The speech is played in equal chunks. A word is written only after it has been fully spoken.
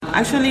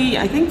Actually,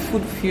 I think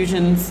food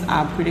fusions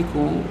are pretty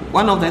cool.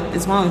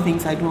 It's one of the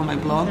things I do on my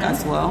blog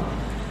as well.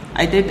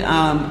 I did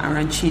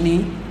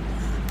arancini.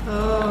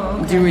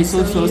 The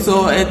risotto.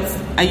 So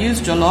I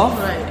use jollof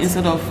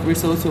instead of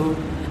risotto,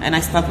 and I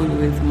start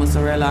with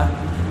mozzarella.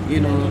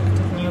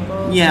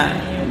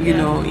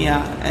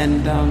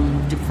 And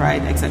deep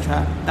fried,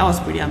 etc. That was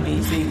pretty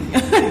amazing.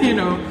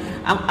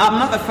 I'm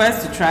not the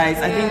first to try it.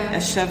 I think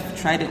a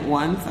chef tried it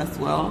once as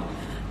well.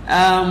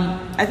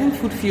 I think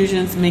food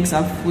fusions makes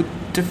our food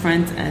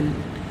different and,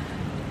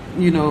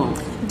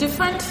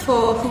 Different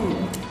for who?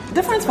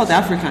 Different for the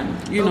African,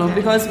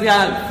 because we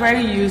are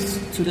very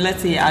used to,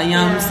 let's say, our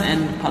yams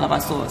and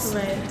palava sauce.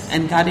 Right.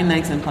 And garden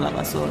eggs and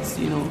palava sauce,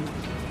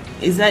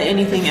 Is there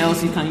anything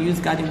else you can use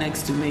garden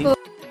eggs to make?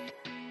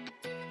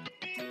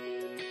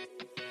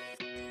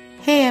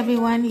 Hey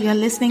everyone, you're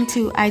listening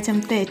to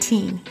Item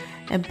 13,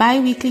 a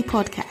bi-weekly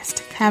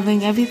podcast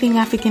covering everything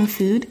African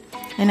food,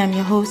 and I'm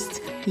your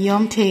host,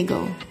 Yom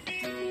Tego.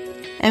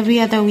 Every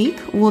other week,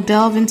 we'll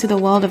delve into the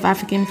world of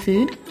African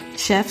food,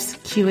 chefs,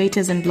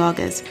 curators, and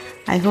bloggers.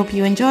 I hope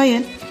you enjoy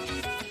it.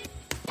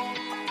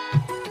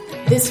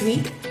 This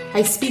week,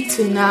 I speak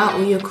to Na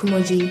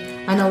Oyokumoji,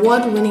 an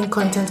award-winning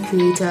content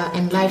creator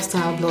and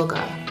lifestyle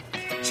blogger.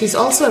 She's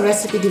also a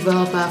recipe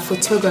developer,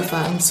 photographer,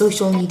 and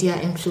social media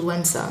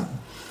influencer.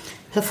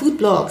 Her food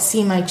blog,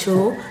 See My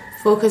Cho,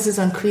 focuses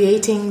on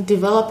creating,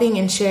 developing,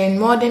 and sharing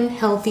modern,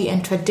 healthy,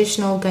 and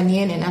traditional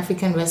Ghanaian and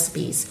African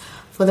recipes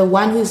for the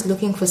one who's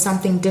looking for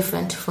something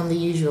different from the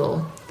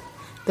usual.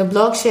 The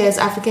blog shares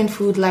African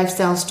food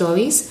lifestyle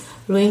stories,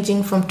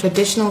 ranging from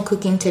traditional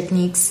cooking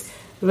techniques,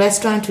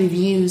 restaurant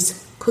reviews,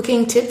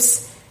 cooking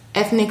tips,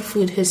 ethnic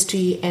food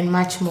history, and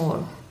much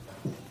more.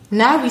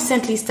 Na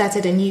recently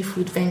started a new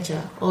food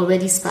venture,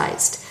 Already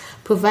Spiced,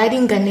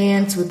 providing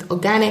Ghanaians with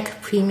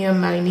organic, premium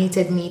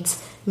marinated meats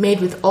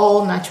made with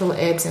all natural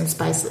herbs and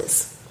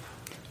spices.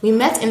 We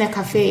met in a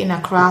cafe in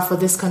Accra for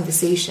this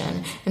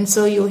conversation, and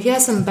so you'll hear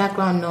some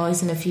background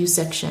noise in a few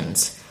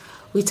sections.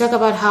 We talk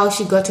about how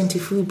she got into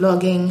food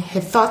blogging,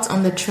 her thoughts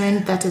on the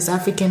trend that is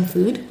African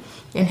food,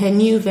 and her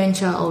new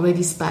venture,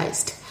 Already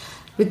Spiced.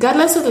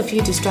 Regardless of a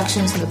few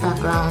distractions in the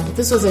background,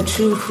 this was a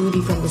true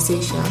foodie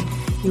conversation.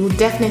 You will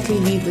definitely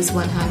leave this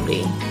one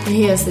hungry. And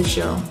here's the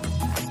show.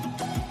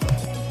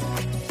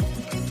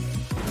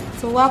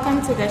 So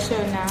welcome to the show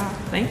now.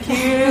 Thank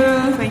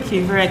you. Thank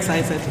you. Very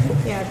excited.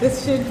 Yeah,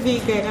 this should be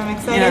good. I'm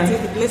excited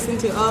to listen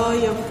to all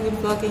your food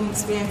blogging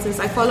experiences.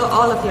 I follow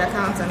all of your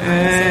accounts on so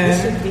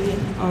this should be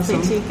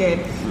awesome. Pretty good.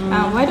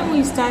 Why don't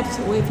we start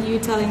with you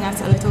telling us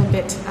a little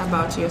bit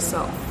about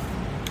yourself?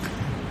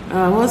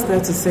 What's there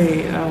to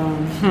say?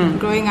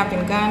 Growing up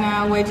in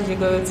Ghana, where did you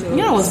go to?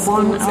 Yeah, I was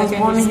born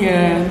here.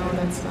 And all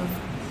that stuff.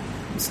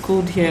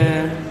 Schooled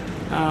here.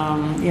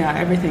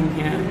 Everything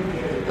here.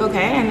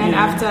 Okay, and then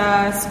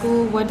after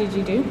school, what did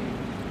you do?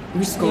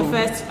 Which school? Your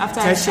first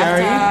after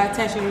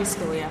tertiary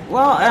school, yeah.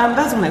 Well,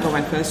 that's when I got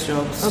my first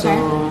job. Okay. So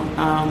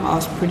I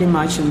was pretty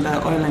much in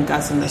the oil and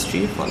gas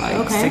industry for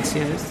 6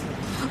 years.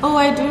 Oh,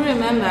 I do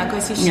remember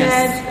because you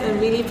shared a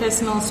really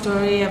personal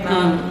story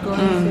about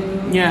going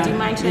through. Yeah. Do you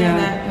mind sharing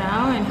that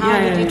now? And how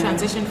did you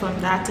transition from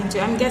that into?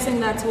 I'm guessing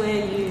that's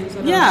where you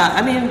sort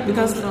of.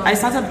 Because I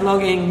started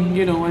blogging,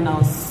 when I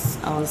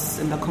was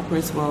in the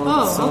corporate world.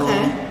 Oh, so.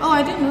 Okay. Oh,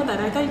 I didn't know that.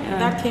 I thought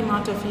that came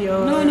out of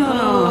your.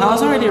 No. I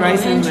was already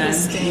writing then.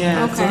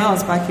 Yeah. Okay. So that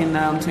was back in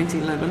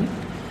 2011.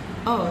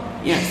 Oh.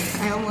 Yes.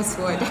 I almost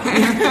would.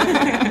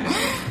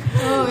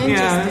 Oh, interesting.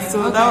 Yeah.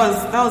 So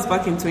that was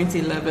back in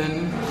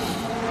 2011.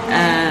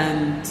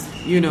 And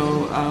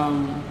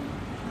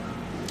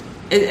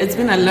it's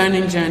been a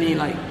learning journey,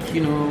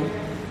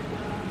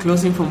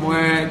 closing from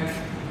work,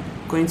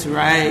 going to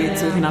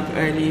write, waking up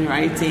early,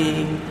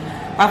 writing.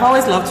 I've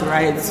always loved to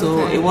write,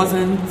 so it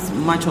wasn't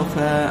much of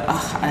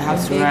I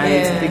have to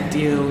write, big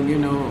deal,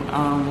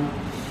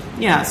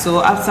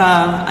 So after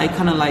I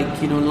kind of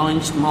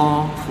launched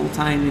more full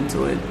time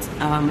into it,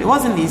 it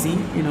wasn't easy,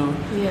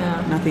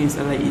 Nothing is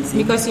ever easy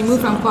because you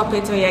moved from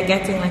corporate, so you're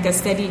getting a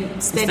steady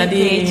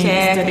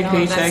paycheck, and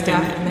all that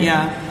stuff,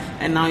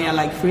 and now you're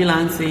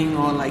freelancing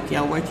or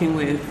you're working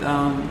with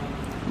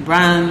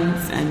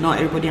brands, and not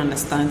everybody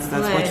understands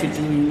that's what you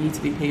do. You need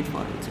to be paid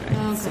for it, right?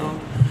 Okay. So.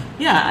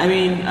 Yeah, I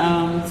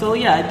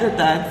did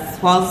that.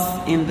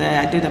 Whilst in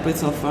there, I did a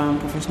bit of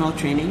professional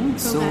training.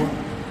 So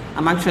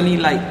I'm actually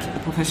a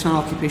professional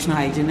occupational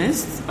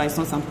hygienist, but it's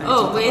not something I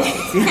talk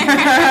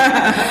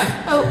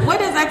about. What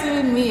does that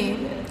even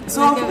mean?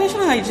 So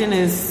occupational hygiene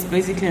is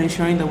basically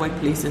ensuring the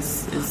workplace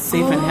is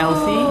safe and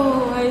healthy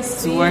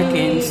to work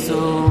in.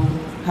 So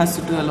has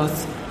to do a lot.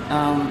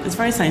 It's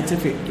very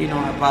scientific,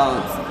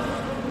 about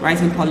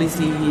writing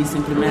policies,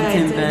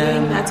 implementing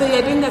them. So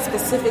you're doing that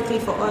specifically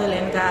for oil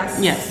and gas?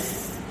 Yes.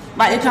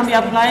 But it can be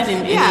applied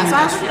in any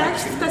industry.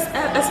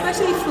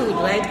 Especially food,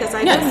 right? Because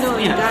I don't know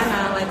in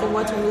Ghana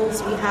what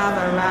rules we have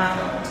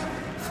around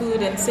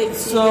food and safety.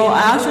 So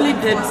I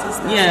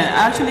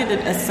actually did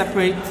a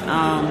separate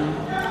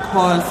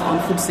course on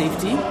food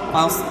safety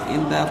whilst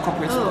in the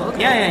corporate world.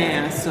 Okay.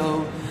 Yeah.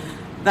 So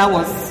that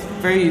was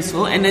very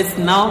useful, and it's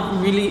now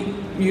really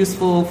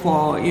useful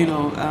for,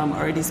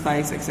 already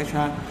spiced,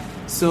 etc.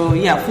 So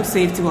yeah, food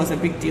safety was a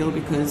big deal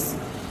because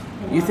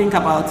you think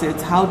about it,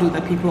 how do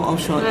the people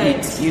offshore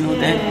eat?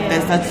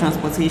 There's that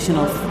transportation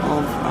of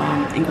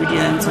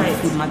ingredients, of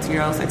food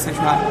materials,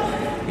 etc.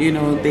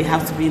 They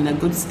have to be in a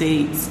good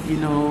state,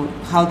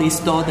 how they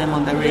store them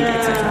on the rig,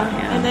 etc.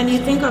 Yeah. And then you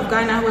think of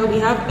Ghana, where we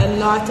have a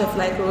lot of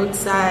like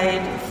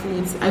roadside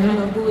foods. I don't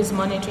know who is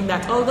monitoring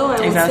that. Although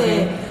I would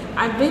say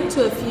I've been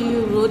to a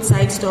few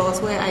roadside stores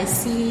where I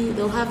see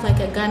they'll have like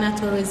a Ghana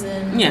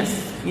tourism. Yes.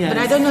 But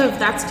I don't know if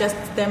that's just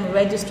them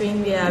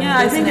registering their business.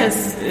 I think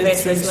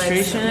it's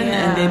registration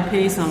and they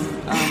pay some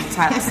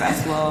tax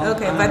as well.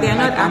 Okay, but they're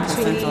not like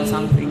actually or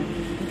something.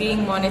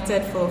 being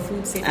monitored for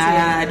food safety.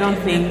 I don't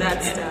think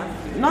that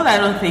stuff. Not that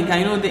I don't think.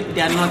 I know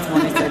they are not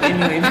monitored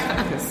anyway.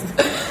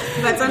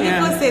 But some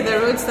people say the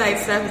roadside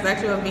stuff is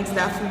actually what makes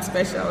that food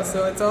special.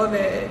 So it's all the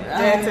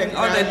dirt and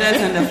all the dirt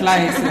and the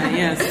flies.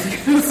 Yes.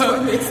 So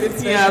it makes it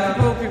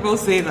special. People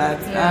say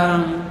that.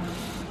 Yeah.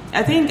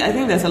 I think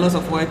there's a lot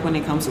of work when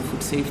it comes to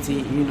food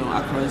safety.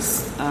 Across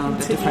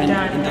the different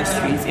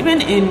industries.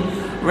 Even in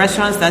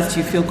restaurants that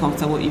you feel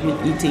comfortable even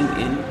eating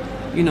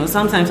in.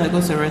 Sometimes I go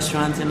to a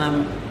restaurant and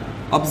I'm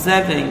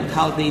observing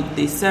how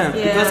they serve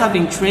because I've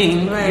been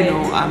trained.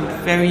 I'm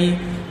very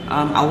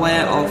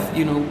aware of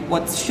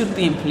what should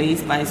be in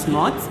place, but it's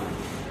not.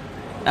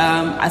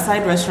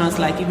 Aside restaurants,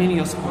 like even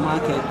your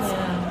supermarkets,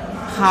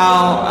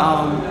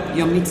 how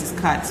your meat is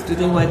cut. Do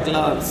they wear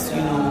gloves?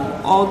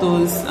 All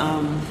those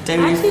dairy foods,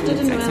 etc. I actually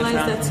didn't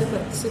realize that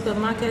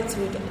supermarkets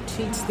would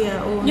treat their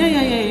own,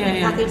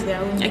 package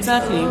their own.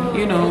 Exactly.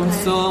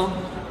 So.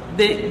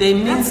 They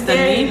mince the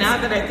meat.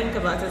 Now that I think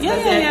about it,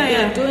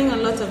 they're doing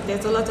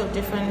there's a lot of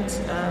different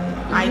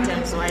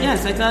items, right?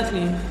 Yes,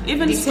 exactly.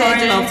 Even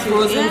storing of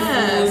frozen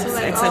foods, so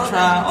like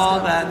etc. All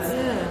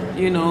that.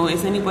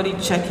 Is anybody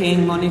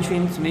checking,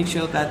 monitoring to make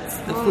sure that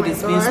the food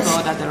is being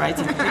stored at the right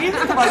time? You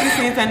think about these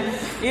things, and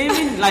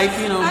even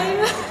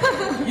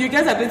you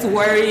get a bit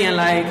worried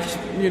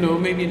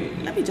and maybe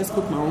let me just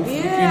cook my own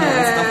food,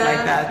 and stuff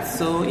like that.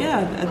 So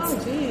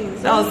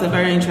that was a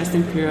very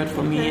interesting period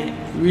for me.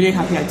 Really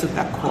happy I took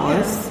that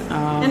course.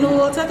 And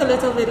we'll talk a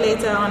little bit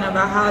later on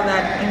about how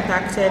that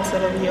impacted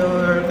sort of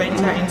your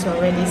venture into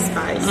Already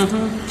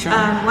Spiced. Sure.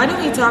 Why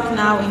don't we talk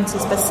now into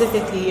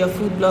specifically your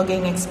food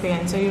blogging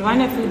experience? So you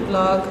run a food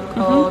blog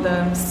called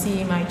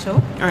See My Cho.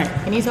 All right.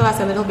 Can you tell us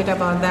a little bit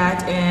about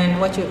that and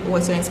what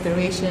was your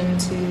inspiration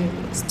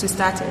to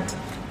start it?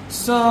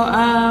 So,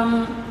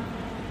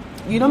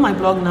 my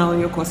blog now,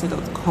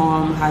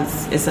 oyokwase.com,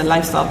 is a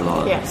lifestyle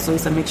blog. Yeah. So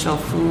it's a mixture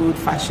of food,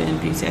 fashion,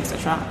 beauty,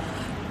 etc.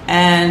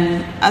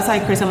 And as I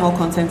created more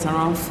content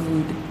around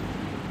food,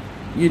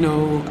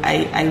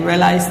 I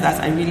realized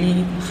that I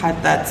really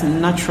had that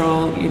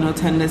natural,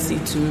 tendency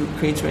to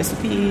create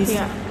recipes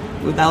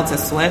without a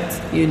sweat,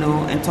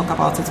 and talk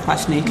about it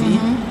passionately.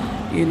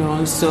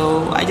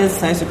 So I just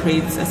decided to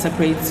create a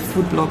separate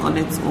food blog on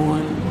its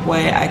own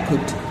where I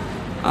could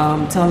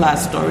tell our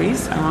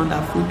stories around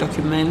our food,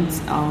 document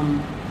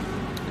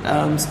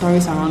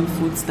stories around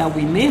foods that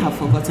we may have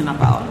forgotten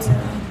about,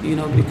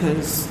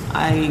 because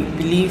I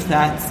believe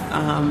that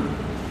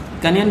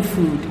Ghanaian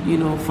food,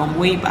 from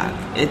way back,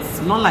 it's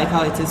not like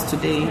how it is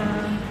today,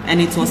 and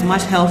it was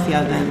much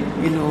healthier then.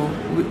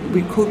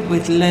 We cook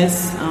with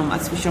less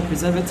artificial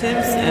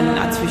preservatives and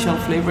artificial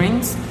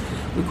flavorings.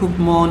 We cook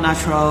more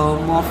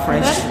natural, more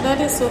fresh. That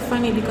is so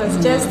funny because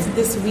just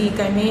this week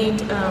I made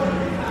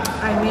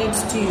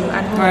stew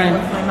at home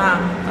with my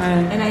mom,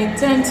 and I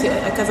tend to,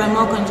 because I'm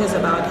more conscious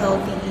about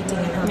healthy eating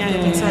and healthy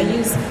cooking, so I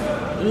use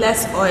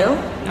less oil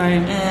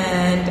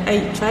and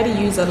I try to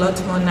use a lot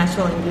more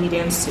natural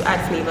ingredients to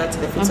add flavor to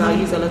the food. So I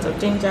use a lot of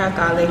ginger,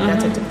 garlic, that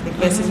type of thing,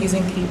 versus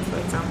using cube, for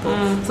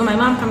example. So my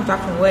mom comes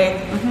back from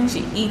work,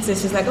 she eats it,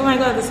 she's like, oh my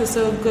god, this is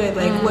so good,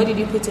 like what did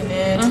you put in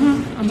it?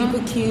 Did you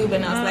put cube?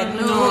 And I was like,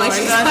 no. And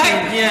she's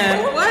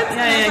like, what?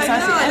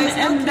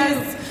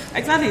 Exactly.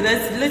 Exactly,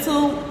 there's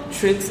little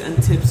tricks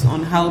and tips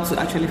on how to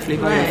actually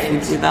flavor your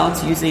food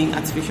without using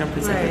artificial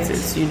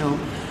preservatives.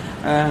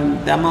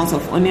 The amount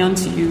of onion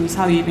to use,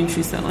 how you even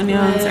choose the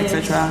onions,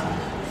 etc.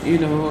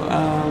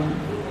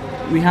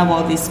 We have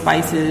all these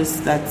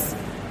spices that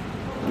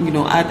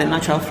add the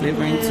natural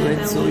flavoring to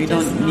it, so we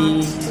don't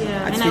need artificial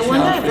and I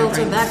wonder if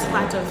also that's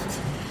part of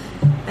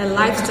a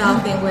lifestyle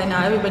thing where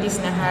now everybody's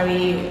in a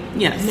hurry.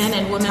 Yes. Men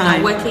and women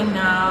are working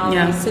now.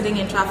 You're sitting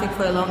in traffic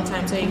for a long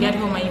time, so you get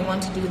home and you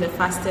want to do the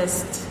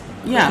fastest.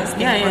 So it's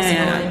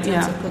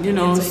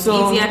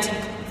easier to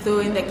throw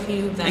in the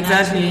cube than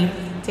actually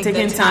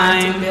taking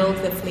time to build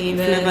the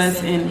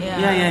flavors in.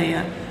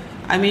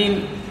 I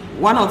mean,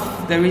 one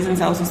of the reasons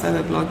I also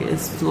started a blog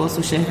is to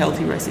also share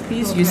healthy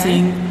recipes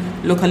using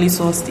locally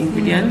sourced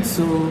ingredients.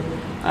 So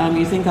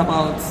you think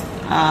about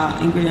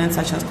ingredients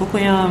such as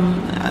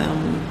cocoyam,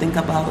 think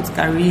about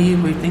curry,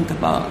 we think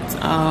about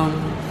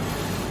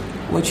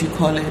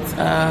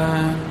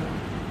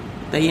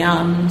the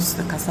yams,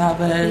 the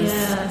cassavas,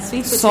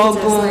 sweet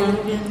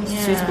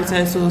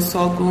potatoes,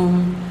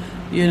 sorghum,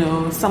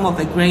 some of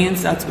the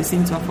grains that we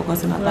seem to have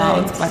forgotten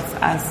about but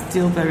are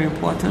still very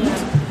important.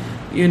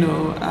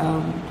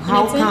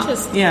 how it's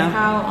interesting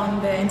how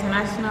on the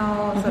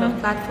international sort of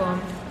platform,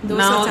 those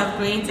now, sorts of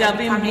grains they are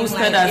being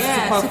boosted as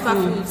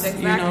superfoods.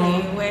 Exactly.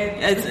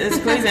 It's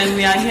crazy, and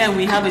we are here and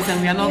we have it,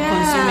 and we are not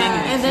consuming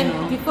it. And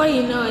then before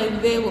you know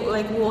it, they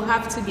will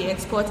have to be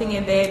exporting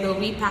it there. They'll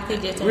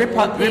repackage it.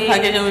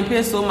 Repackage, and we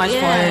pay so much for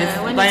it.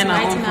 When buying it's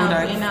our own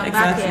products. In our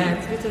exactly.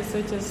 backyards,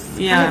 which is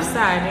kind of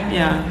sad.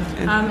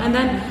 And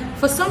then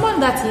for someone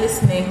that's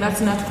listening,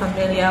 that's not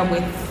familiar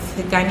with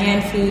the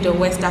Ghanaian food or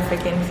West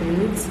African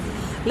foods,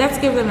 let's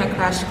give them a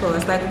crash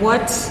course.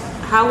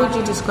 How would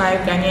you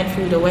describe Ghanaian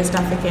food or West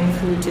African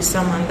food to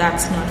someone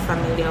that's not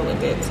familiar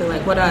with it? So,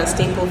 what are our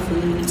staple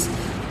foods?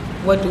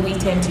 What do we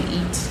tend to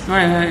eat?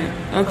 Right.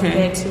 Okay.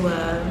 Compared to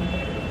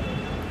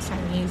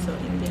Chinese or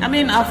Indian? I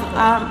mean,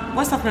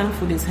 West African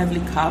food is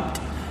heavily carb,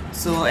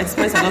 so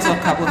expect a lot of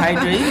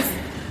carbohydrates.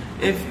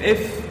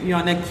 If you're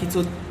on a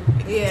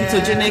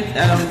ketogenic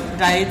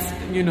diet,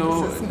 you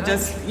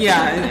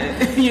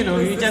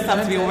just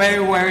have to be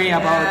very worried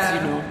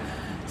about,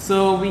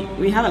 So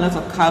we have a lot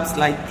of carbs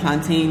like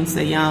plantains,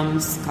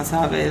 yams,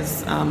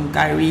 cassavas,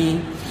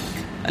 gari,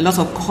 a lot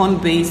of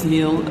corn-based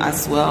meal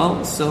as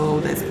well.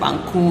 So there's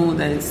banku,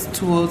 there's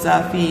tuwo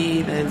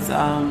zafi, there's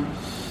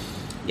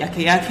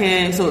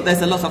yake. So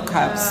there's a lot of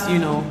carbs,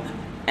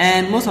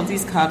 And most of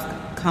these carbs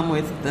come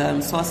with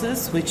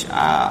sauces, which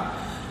are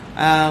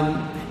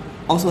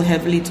also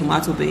heavily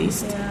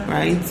tomato-based,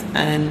 right?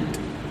 And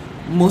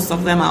most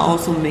of them are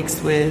also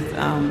mixed with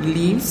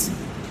leaves.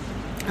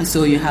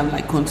 So you have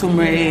like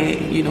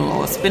kontomire,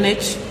 or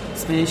spinach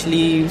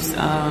leaves,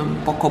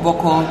 boko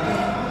boko,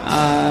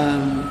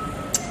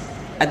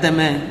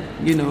 adame,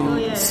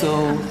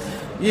 So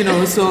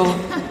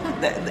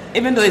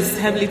even though it's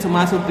heavily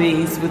tomato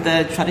based with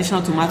the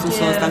traditional tomato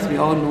sauce that we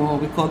all know,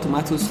 we call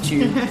tomato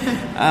stew,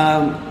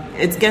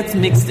 it gets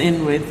mixed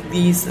in with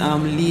these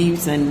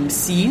leaves and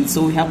seeds.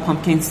 So we have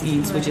pumpkin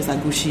seeds, which is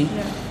agushi,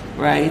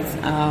 right?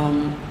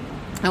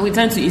 And we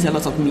tend to eat a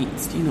lot of meat.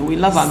 We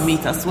love our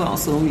meat as well.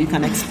 So you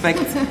can expect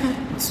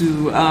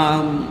to,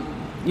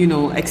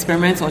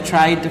 experiment or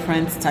try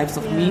different types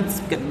of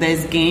meats.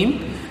 There's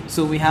game.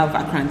 So we have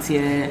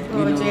akrantie.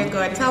 Dear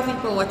God, tell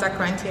people what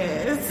akrantie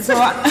is. So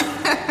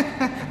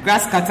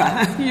grass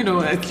cutter.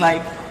 It's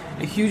like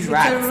a huge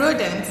rat. It's a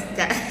rodent,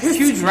 guys.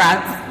 Huge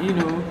rat.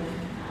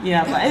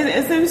 Yeah, but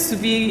it seems to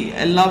be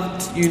a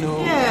loved,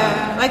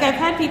 I've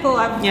had people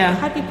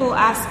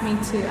ask me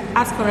to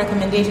ask for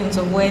recommendations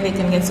of where they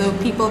can get. So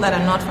people that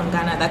are not from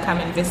Ghana that come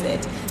and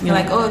visit, they're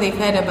like, they've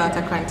heard about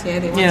akrantie,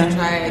 they want to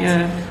try it.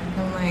 Yeah.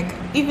 I'm like,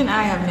 even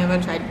I have never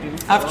tried it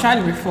before. I've tried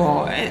it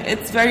before.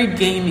 It's very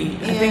gamey.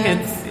 I think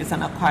it's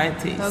an acquired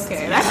taste.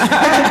 Okay, I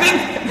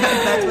think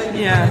that's what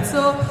you call it.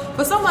 So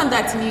for someone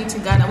that's new to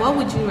Ghana, what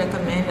would you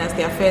recommend as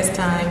their first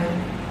time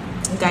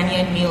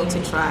Ghanaian meal to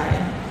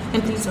try?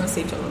 And please don't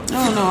say jollof.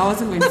 No, I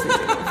wasn't going to say jollof.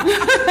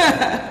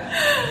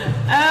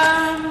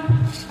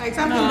 Like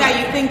something that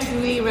you think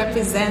really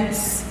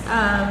represents,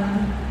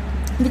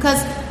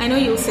 because I know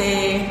you'll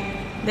say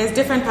there's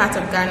different parts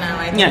of Ghana,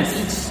 right?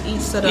 Yes.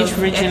 Each sort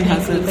of region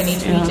ethnic group and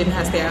each region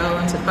has their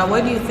own. But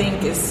what do you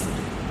think is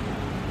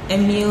a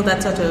meal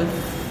that sort of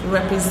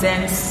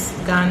represents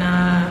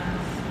Ghana?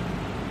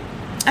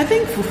 I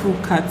think fufu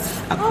cuts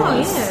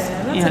across. Oh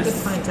yeah, that's a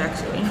good point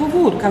actually.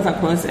 Fufu would cut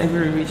across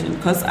every region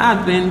because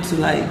I've been to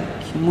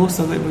most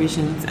of the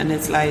regions, and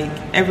it's like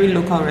every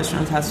local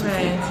restaurant has fufu.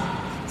 Right.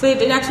 So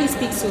it actually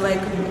speaks to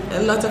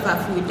a lot of our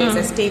food. There's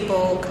a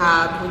staple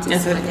carb, which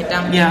is like a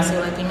dumpling. Yeah.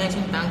 So you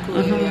mentioned banku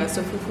area.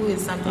 So fufu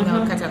is something that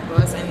would cut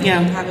across, and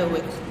then you have it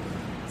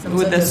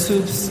with the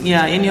soups.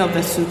 Yeah, any of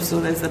the soups. So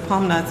there's the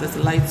palm nuts, there's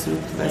the light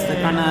soup, there's the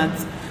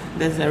granite,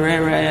 there's the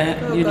rare.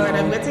 Oh God,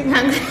 I'm getting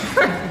hungry.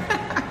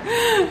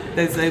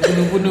 There's a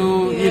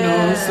bunu,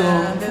 so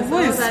fufu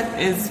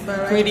is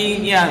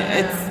pretty,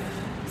 it's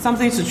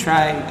something to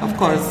try. Of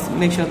course,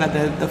 make sure that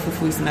the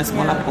fufu is in a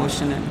smaller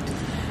portion.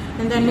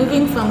 And then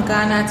moving from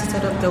Ghana to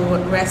sort of the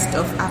rest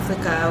of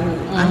Africa,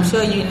 I'm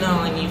sure you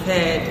know and you've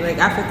heard, like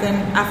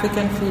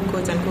African food,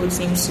 quote unquote,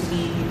 seems to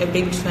be a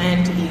big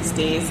trend these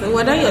days. So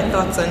what are your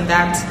thoughts on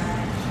that?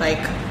 Like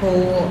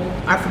whole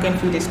African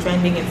food is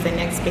trending, it's the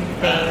next big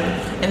thing.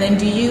 And then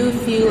do you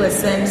feel a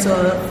sense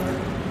of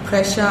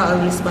pressure or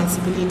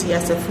responsibility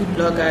as a food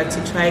blogger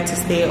to try to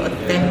stay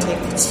authentic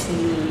to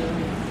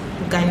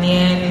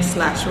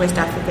Ghanaian/West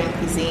African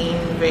cuisine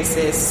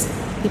versus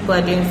people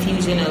are doing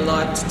fusion a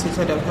lot to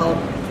sort of help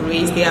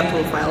raise their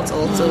profiles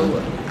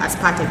also as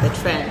part of the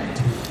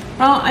trend?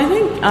 Well, I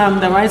think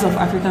the rise of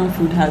African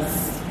food has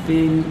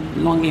been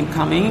long in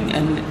coming,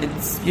 and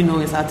it's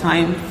it's our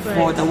time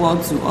for the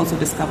world to also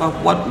discover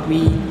what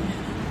we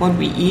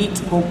eat,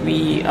 what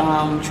we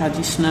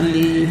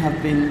traditionally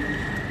have been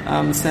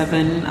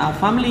serving our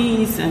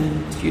families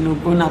and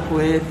grown up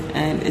with,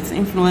 and it's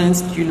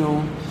influenced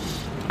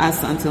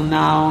us until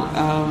now.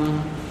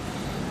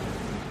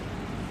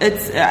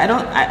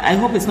 I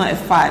hope it's not a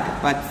fad,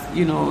 but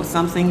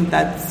something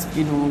that's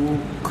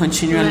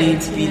continually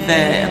to be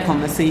there, a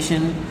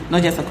conversation,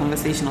 not just a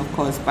conversation of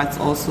course, but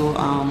also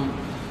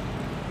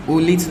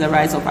will lead to the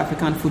rise of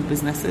African food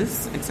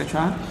businesses,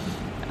 etc.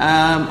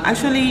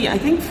 Actually, I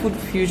think food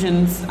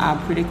fusions are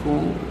pretty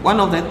cool.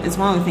 It's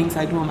one of the things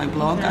I do on my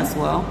blog as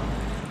well.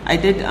 I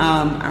did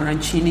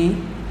arancini.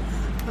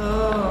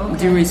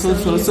 Do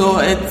risotto. So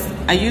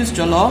I use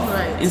jollof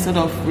instead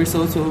of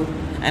risotto,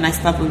 and I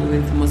start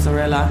with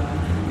mozzarella.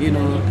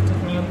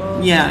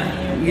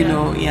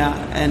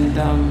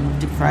 And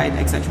deep fried,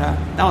 etc.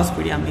 That was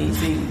pretty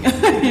amazing.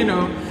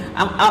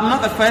 I'm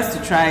not the first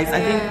to try it.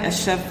 I think a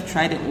chef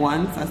tried it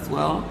once as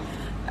well.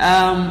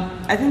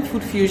 I think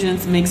food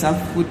fusions makes our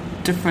food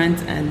different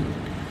and,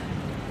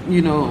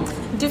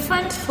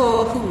 Different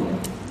for who?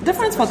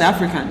 Different for the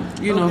African,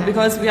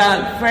 because we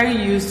are very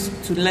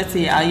used to, let's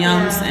say, our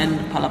yams and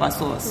palava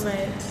sauce.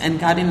 Right. And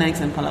garden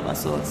eggs and palava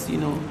sauce,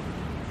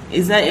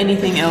 Is there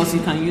anything else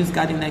you can use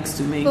garden eggs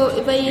to make?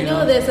 But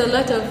there's a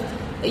lot of...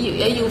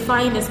 You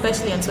find,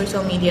 especially on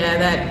social media,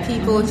 that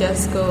people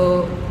just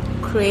go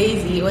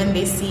crazy when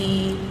they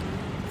see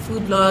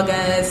food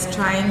bloggers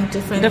trying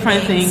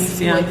different things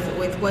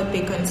with what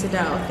they consider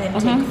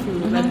authentic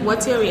food. Like,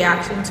 what's your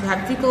reaction to?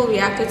 Have people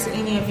reacted to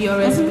any of your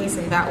recipes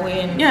in that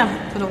way? And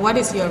sort of what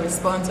is your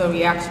response or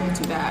reaction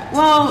to that?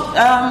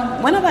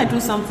 Well, whenever I do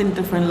something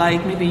different,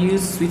 like maybe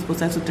use sweet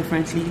potato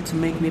differently to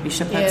make maybe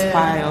shepherd's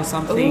pie or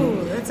something.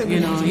 Ooh, that's a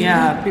good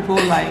idea. People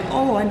are like,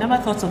 I never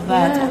thought of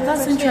that.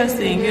 That's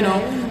interesting.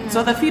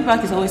 So the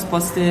feedback is always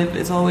positive.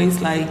 It's always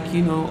like,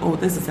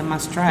 this is a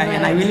must try,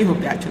 and I really hope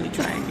they're actually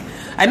trying it.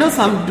 I know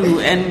some do,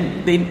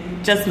 and they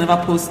just never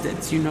post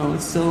it,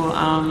 So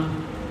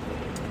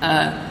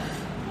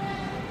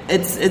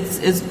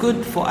it's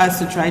good for us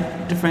to try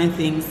different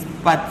things,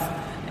 but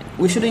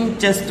we shouldn't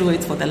just do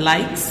it for the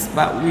likes.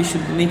 But we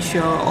should make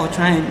sure or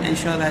try and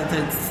ensure that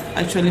it's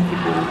actually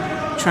people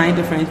trying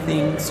different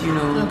things.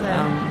 Okay.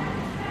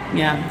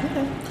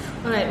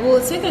 All right, we'll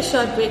take a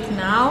short break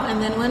now,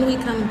 and then when we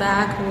come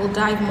back, we'll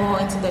dive more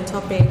into the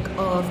topic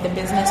of the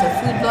business of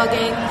food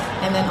blogging,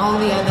 and then all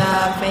the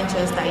other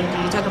ventures that you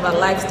do. You talk about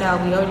lifestyle,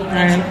 we already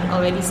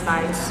mentioned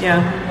Spice.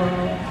 So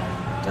we'll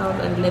delve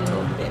a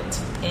little bit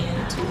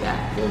into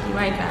that. We'll be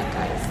right back,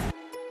 guys.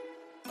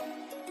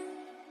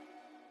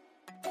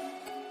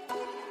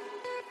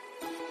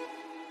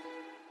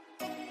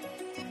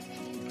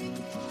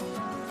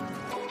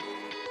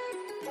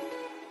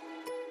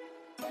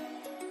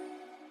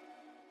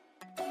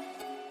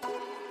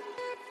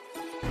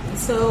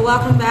 So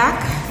welcome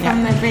back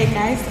from the break,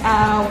 guys.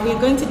 We're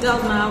going to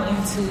delve now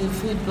into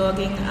food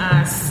blogging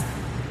as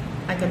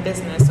like a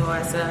business or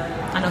as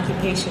an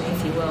occupation,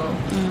 if you will.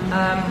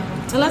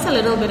 Tell us a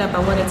little bit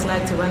about what it's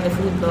like to run the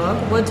food blog.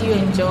 What do you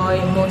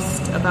enjoy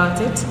most about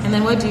it? And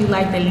then what do you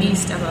like the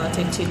least about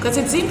it too? Because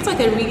it seems like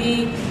a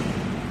really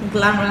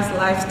glamorous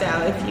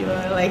lifestyle, if you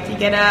will. Like, you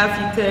get up,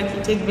 you cook,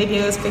 you take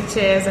videos,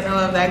 pictures, and all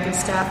of that good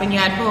stuff, and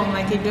you're at home,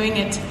 like you're doing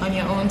it on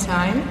your own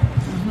time.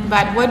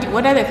 But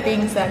what are the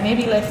things that,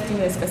 maybe let's do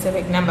a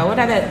specific number, what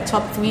are the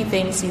top 3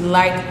 things you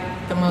like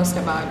the most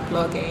about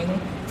blogging,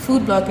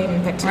 food blogging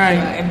in particular,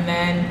 and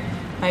then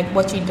like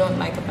what you don't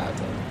like about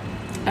it?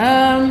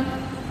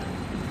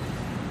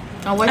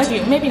 Or what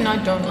you maybe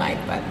not don't like,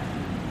 but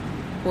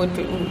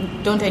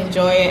don't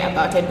enjoy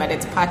about it, but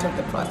it's part of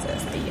the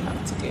process that you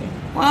have to do.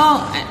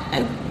 Well,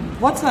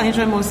 what I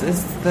enjoy most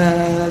is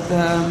the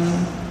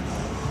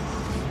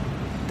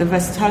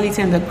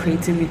versatility and the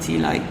creativity.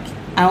 Like,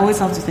 I always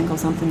have to think of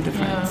something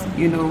different,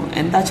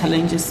 and that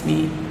challenges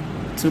me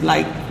to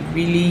like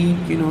really,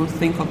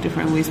 think of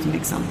different ways to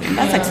make something.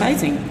 That's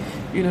exciting,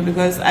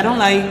 because I don't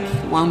like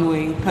one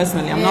way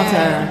personally. I'm not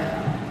a,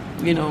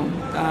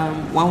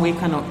 one way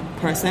kind of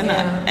person.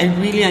 I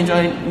really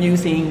enjoy new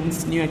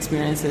things, new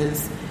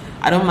experiences.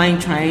 I don't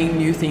mind trying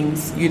new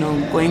things,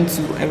 going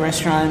to a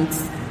restaurant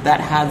that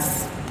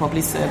has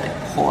probably served a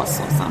horse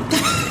or something.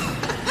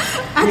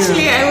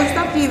 Actually, I will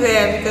stop you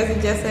there because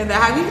you just said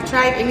that. Have you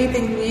tried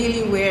anything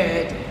really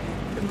weird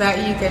that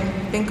you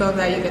can think of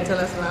that you can tell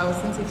us about?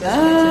 Since you just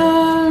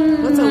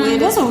mentioned,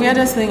 what's the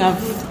weirdest thing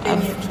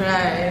you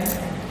tried?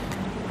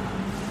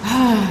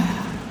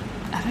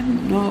 I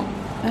don't know.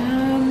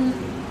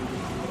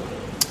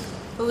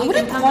 But we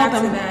can come back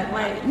to that.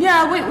 Why?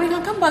 Yeah, we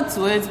can come back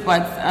to it.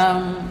 But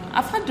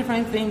I've had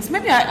different things.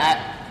 Maybe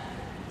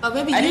or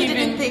maybe you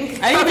didn't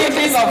think. I didn't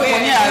think of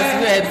Konya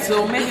as weird,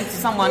 so maybe to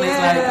someone it's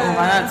like,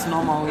 that's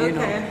normal, I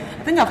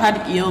think I've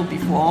had eel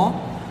before.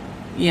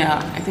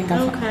 I think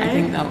that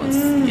was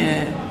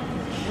it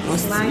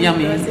was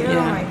yummy.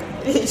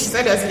 She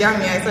said it was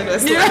yummy. I said it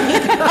was yummy.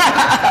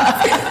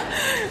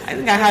 I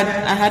think I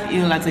had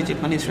eel at a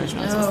Japanese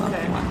restaurant or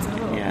something one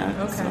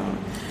time. So.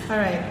 All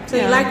right. So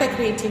you like the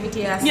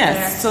creativity aspect?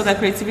 Yes. So the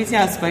creativity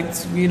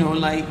aspect,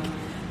 like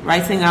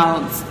writing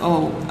out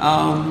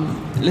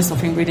list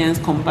of ingredients,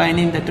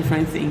 combining the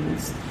different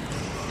things,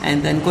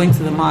 and then going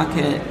to the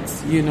market,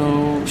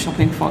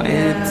 shopping for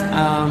it.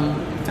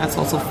 That's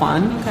also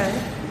fun. Okay.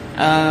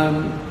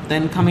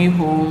 Then coming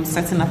home,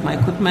 setting up my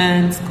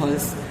equipment,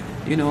 because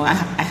I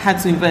had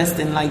to invest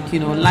in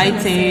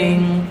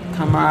lighting,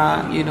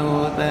 camera,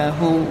 the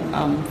whole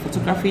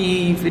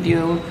photography,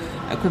 video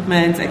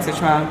equipment,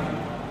 etc.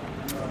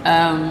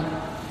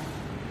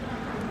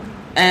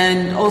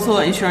 And also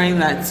ensuring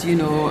that,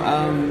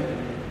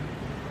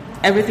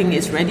 everything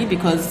is ready,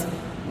 because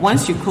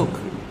once you cook,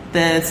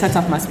 the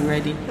setup must be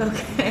ready.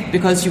 Okay.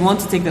 Because you want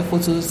to take the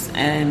photos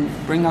and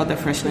bring out the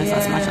freshness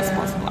as much as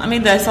possible. I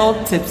mean, there's all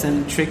tips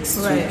and tricks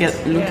to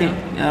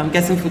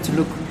getting food to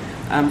look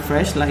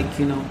fresh, like,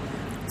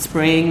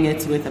 spraying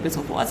it with a bit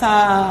of water,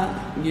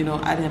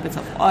 adding a bit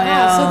of oil.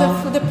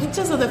 Oh, so the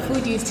pictures of the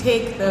food you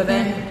take, though,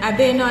 then are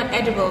they not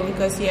edible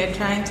because you're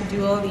trying to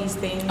do all these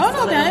things? Oh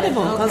no, they're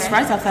edible, because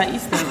right after I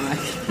eat them,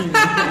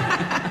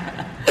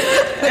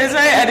 it's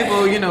very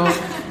edible,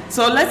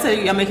 So let's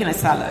say you're making a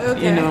salad,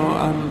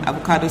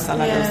 avocado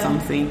salad or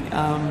something.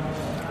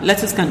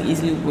 Lettuce can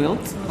easily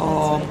wilt,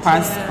 or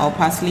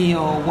parsley,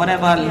 or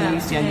whatever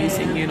leaves you're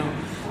using,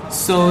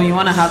 So you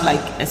want to have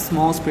like a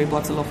small spray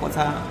bottle of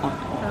water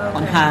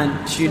on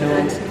hand,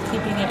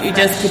 You're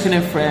just keeping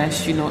it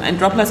fresh, and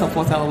droplets of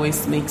water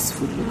always makes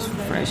food look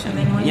fresh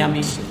and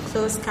yummy.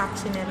 Close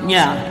caption it.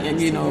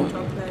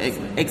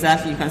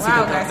 Exactly. You can see.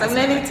 Wow, guys, I'm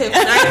learning tips.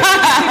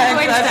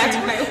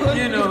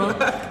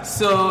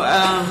 So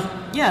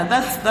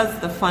that's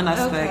the fun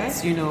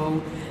aspects,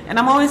 And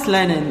I'm always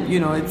learning,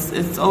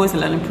 it's always a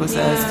learning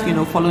process,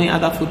 following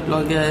other food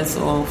bloggers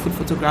or food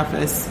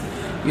photographers.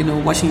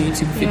 Watching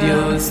YouTube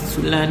videos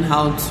to learn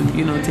how to,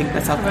 take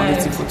better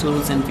quality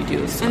photos and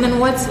videos. And then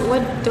what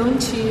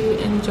don't you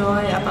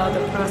enjoy about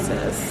the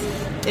process?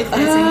 If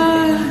there's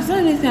anything. Is there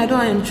anything I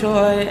don't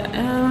enjoy?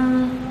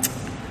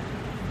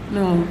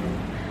 No.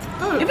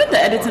 Oh. Even the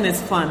editing is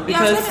fun,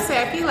 because I was going to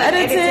say, I feel like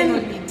editing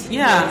would be tedious.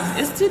 Yeah,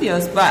 it's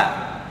tedious, but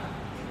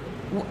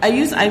I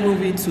use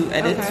iMovie to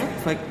edit,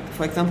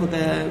 for example,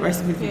 the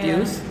recipe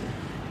videos.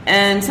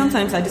 And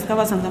sometimes I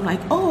discover something, I'm like,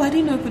 oh, I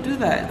didn't know I could do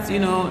that,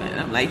 and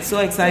I'm like so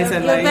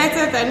excited. You're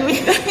better than me.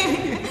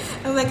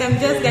 I'm like, I'm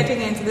just getting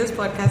into this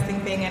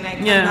podcasting thing, and I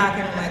come back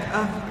and I'm like,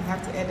 oh, I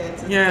have to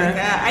edit.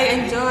 I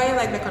enjoy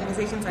like the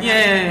conversations I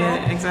have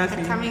with people.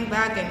 Exactly. But coming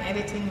back and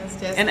editing is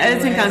just. And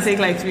editing can take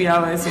like 3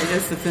 hours. You're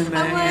just sitting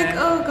there. I'm like,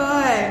 oh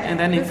god. And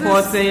then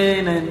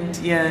importing and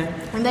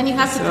And then you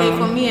have to play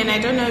for me, and I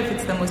don't know if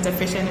it's the most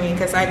efficient way,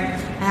 because I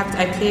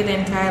play the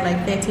entire like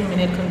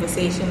 30-minute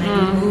conversation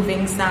and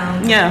moving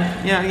sounds.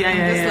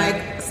 Just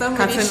like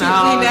somebody cutting shoot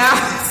out,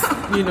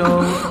 me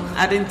down.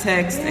 adding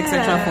text,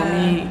 etc. for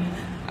me.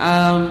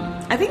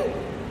 I think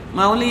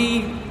my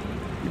only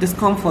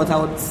discomfort, I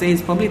would say,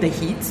 is probably the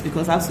heat,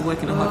 because I have to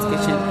work in a hot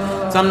kitchen.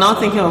 So I'm now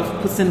thinking of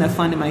putting a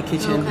fan in my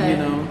kitchen,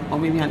 or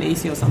maybe an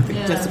AC or something,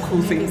 just to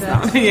cool things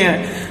down.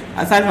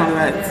 Aside from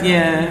that,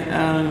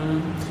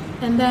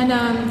 And then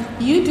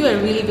you do a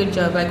really good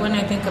job. Like when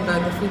I think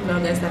about the food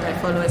bloggers that I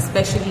follow,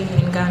 especially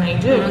in Ghana, you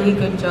do a really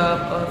good job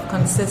of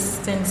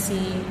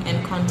consistency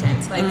and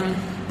content. Like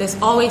there's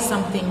always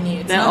something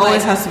new. There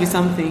always has to be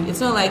something. It's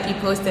not like you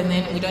post and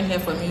then we don't hear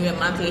from you a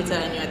month later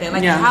and you're there.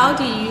 Like how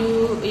do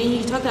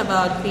you talked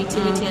about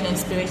creativity and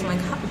inspiration.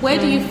 Like where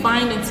do you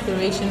find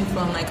inspiration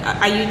from? Like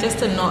are you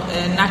just a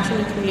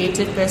naturally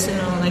creative person,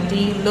 or like do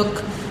you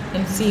look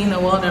and seeing the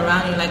world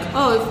around you, like,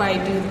 oh, if I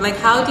do, like,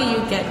 how do you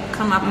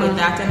come up with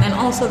that? And then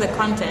also the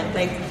content,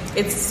 like,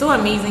 it's so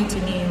amazing to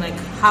me, like,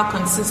 how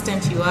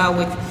consistent you are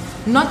with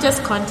not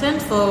just content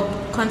for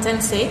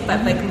content's sake,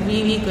 but like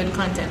really good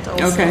content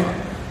also. Okay.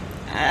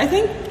 I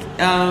think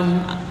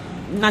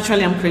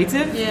naturally I'm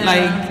creative.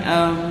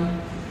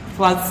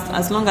 For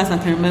as long as I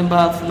can remember,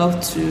 I've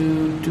loved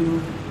to do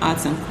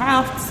arts and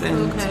crafts,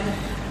 and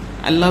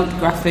I loved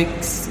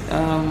graphics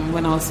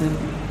when I was in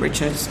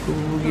Richard School,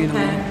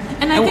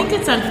 And I think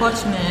it's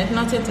unfortunate,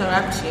 not to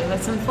interrupt you, but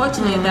it's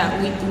unfortunate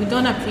that we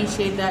don't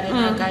appreciate that in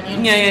our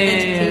Ghanaian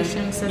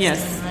education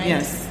system, right?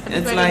 Yes. Everybody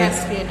it's like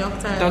has to be a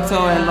doctor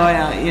or a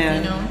lawyer,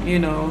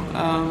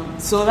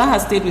 so that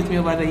has stayed with me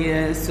over the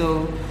years.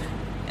 So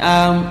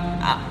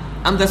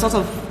I'm the sort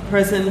of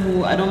person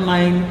who I don't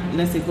mind,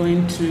 let's say,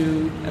 going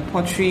to a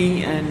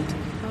pottery and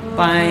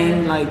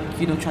buying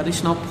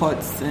traditional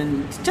pots,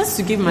 and just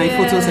to give my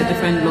photos a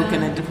different look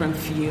and a different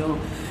feel.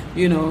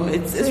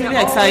 It's really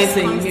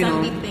exciting.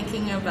 Constantly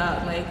thinking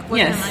about like what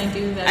can I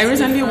do? I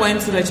recently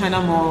went to the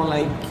China Mall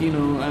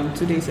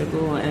 2 days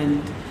ago,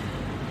 and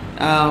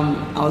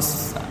I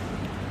was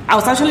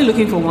actually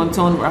looking for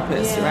wonton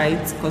wrappers,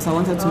 right? Because I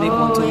wanted to make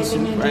wonton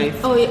soup, right?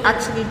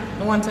 Actually,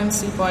 wonton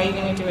soup. Or are you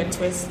going to do a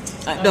twist?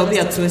 There'll be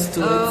a twist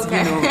to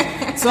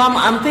it, So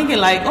I'm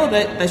thinking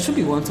there should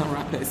be wonton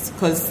wrappers,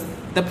 because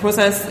the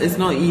process is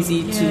not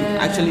easy to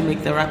actually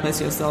make the wrappers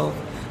yourself.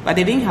 But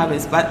they didn't have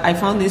it. But I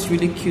found these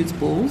really cute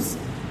bowls.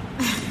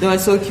 They were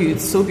so cute,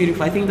 so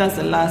beautiful. I think that's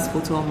the last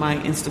photo on my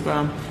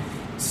Instagram.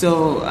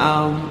 So,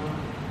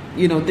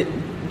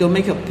 they'll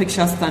make your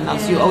picture stand out.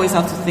 So you always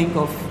have to think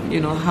of,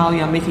 how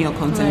you're making your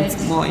content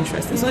more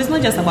interesting. So it's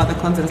not just about the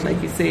content, like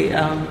you say.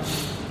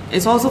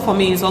 It's also, for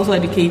me, it's also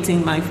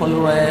educating my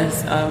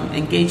followers,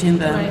 engaging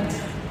them,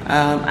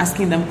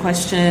 asking them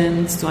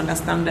questions to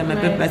understand them a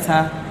bit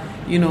better.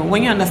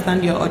 When you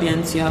understand your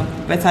audience, you're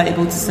better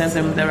able to serve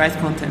them the right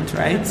content,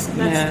 right?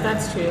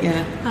 That's true.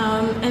 Yeah.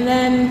 And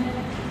then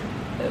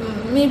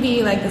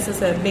maybe like this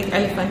is a big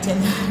elephant in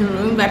the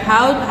room, but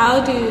how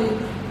do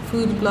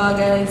food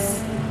bloggers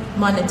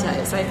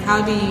monetize? Like,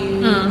 how do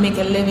you make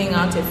a living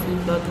out of food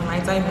blogging?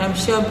 Right? I'm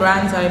sure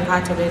brands are a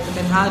part of it, but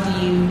then how do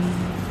you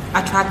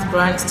attract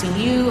brands to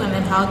you, and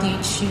then how do you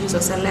choose or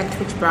select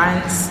which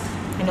brands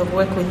kind of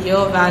work with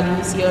your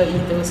values, your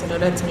ethos, in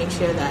order to make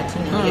sure that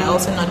you're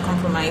also not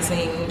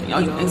compromising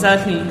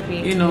exactly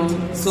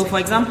so for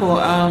example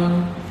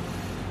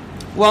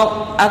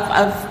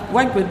I've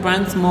worked with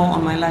brands more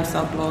on my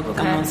lifestyle blog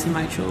than on See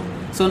My Cho.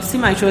 So See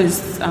My Cho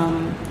is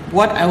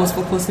what I was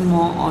focusing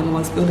more on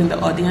was building the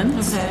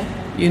audience,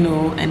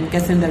 and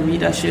getting the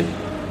readership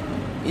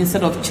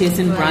instead of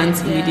chasing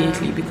brands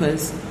immediately,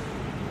 because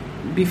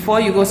before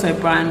you go to a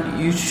brand,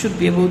 you should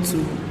be able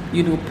to,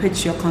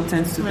 pitch your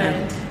content to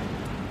them,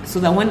 so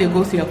that when they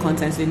go through your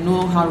content, they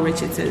know how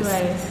rich it is.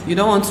 Right. You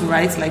don't want to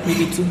write like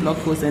maybe 2 blog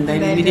posts and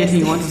then immediately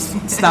you want to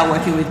start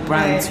working with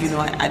brands.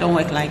 I don't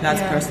work like that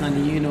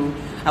personally.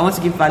 I want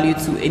to give value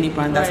to any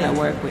brand that I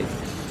work with.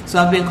 So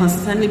I've been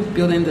consistently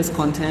building this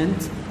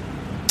content,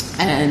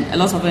 and a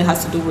lot of it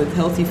has to do with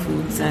healthy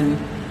foods and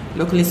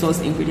locally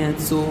sourced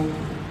ingredients. So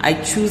I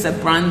choose a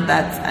brand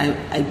that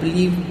I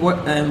believe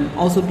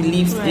also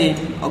believes in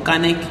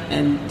organic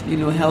and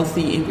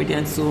healthy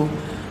ingredients. So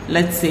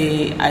let's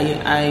say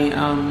I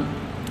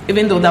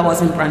even though that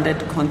wasn't branded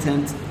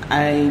content,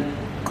 I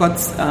got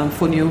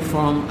fonio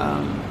from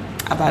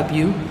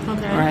Ababu,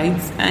 right?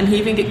 And he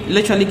even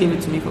literally gave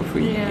it to me for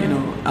free,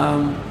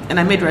 and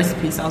I made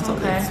recipes out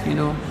of it,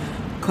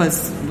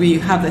 because we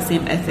have the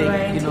same ethic,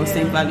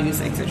 same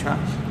values, etc.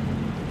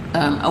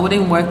 I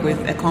wouldn't work with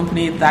a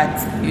company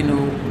that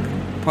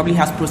probably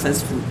has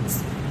processed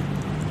foods.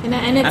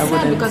 And it's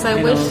sad because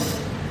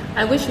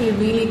I wish we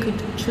really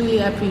could truly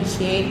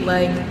appreciate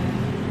like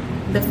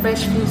the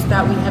fresh foods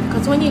that we have,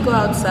 because when you go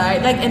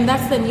outside, and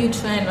that's the new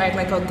trend, right?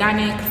 Like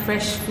organic,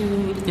 fresh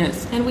food.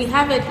 Yes. And we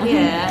have it here.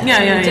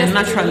 Yeah, just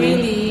naturally.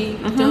 Really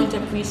don't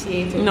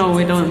appreciate it. No,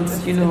 we don't.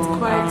 It's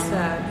quite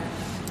sad.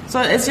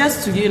 So it's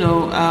just to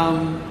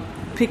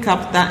pick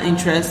up that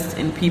interest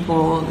in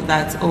people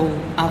that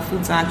our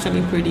foods are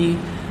actually pretty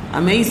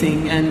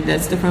amazing, and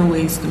there's different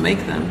ways to make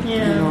them.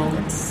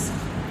 It's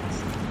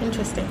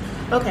interesting.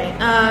 Okay,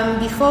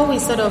 before we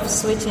sort of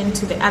switch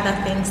into the other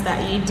things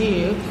that you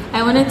do,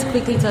 I wanted to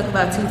quickly talk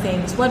about 2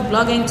 things. What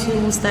blogging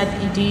tools that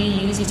you do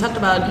use? You talked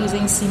about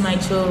using See My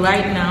Cho.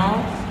 Right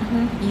now,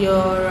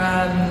 your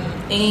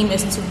aim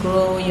is to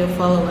grow your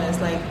followers.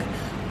 Like,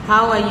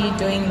 how are you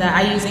doing that?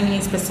 Are you using any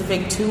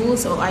specific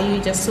tools, or are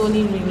you just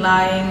solely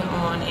relying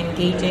on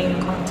engaging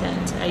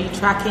content? How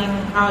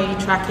are you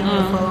tracking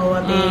your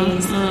follower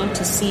base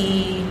to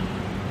see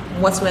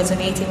what's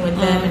resonating with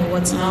them and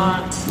what's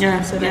not? So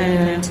that you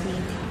can tweak.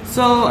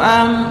 So,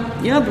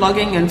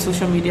 blogging and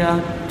social media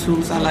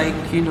tools are like,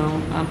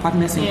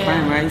 partners in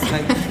crime, right? It's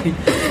like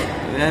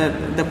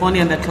the Bonnie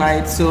and the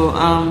Clyde. So,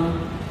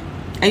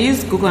 I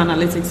use Google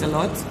Analytics a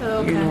lot.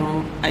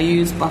 I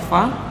use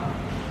Buffer.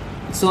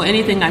 So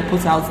anything I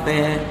put out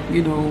there,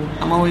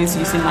 I'm always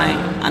using my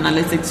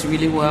analytics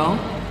really well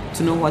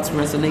to know what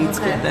resonates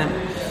with them.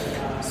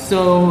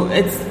 So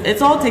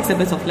it all takes a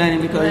bit of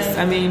learning, because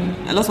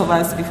a lot of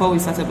us, before we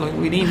started blogging,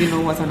 we didn't even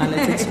know what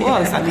analytics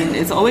was.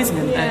 it's always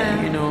been there,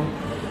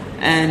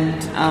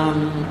 And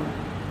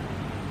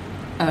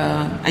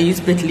I use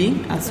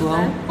Bitly as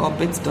well, or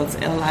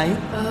bit.ly,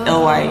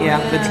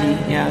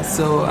 Bitly,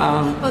 So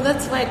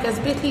that's right, because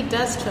Bitly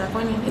does track.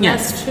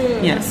 That's true.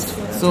 Yes.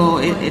 That's true. So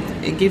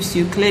it gives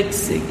you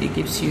clicks, it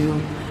gives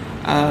you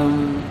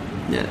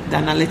the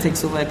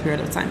analytics over a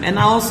period of time, and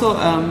I also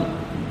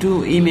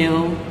do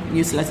email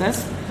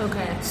newsletters.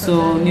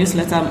 So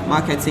newsletter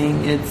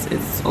marketing,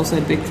 it's also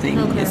a big thing.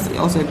 It's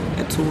also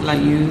a tool I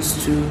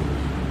use to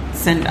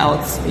send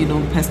out,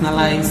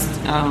 personalized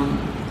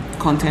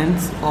content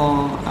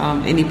or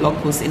any blog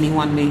post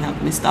anyone may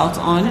have missed out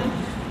on.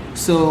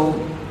 So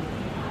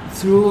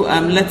through,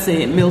 let's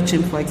say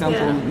MailChimp, for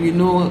example,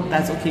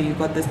 that, you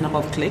got this number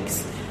of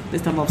clicks,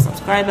 this number of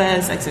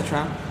subscribers,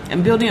 etc.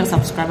 And building your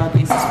subscriber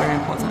base is very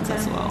important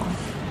as well.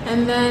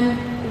 And then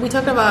we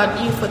talked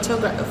about you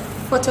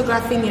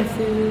photographing your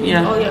food,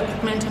 all your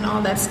equipment and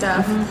all that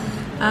stuff.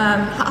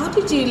 How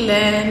did you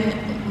learn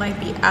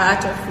the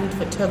art of food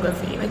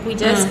photography? Like, we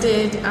just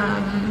did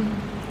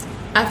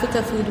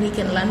Africa Food Week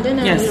in London,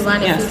 and we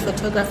ran a food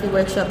photography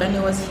workshop, and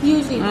it was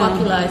hugely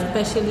popular,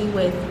 especially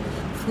with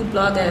food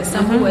bloggers,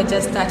 some who were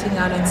just starting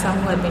out and some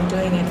who had been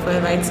doing it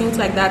forever. It seems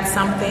like that's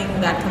something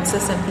that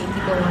consistently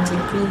people want to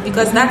improve,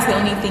 because that's the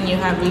only thing you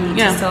have really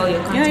to sell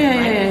your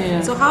content,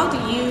 right? So how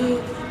did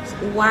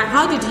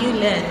you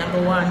learn,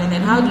 number one, and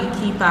then how do you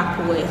keep up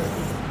with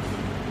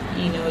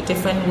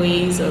different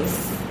ways of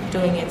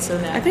doing it? So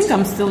that I think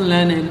I'm still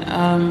learning,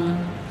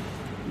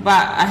 but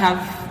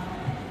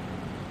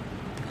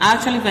I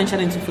actually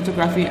ventured into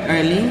photography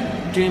early,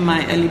 during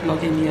my early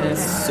blogging years.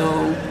 So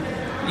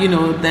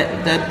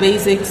the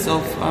basics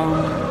of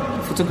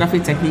photography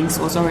techniques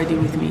was already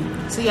with me.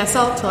 So you're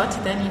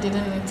self-taught, then you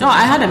didn't... No,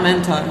 I had a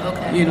mentor.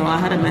 I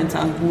had a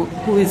mentor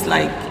who is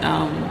like,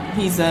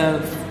 he's a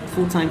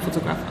full-time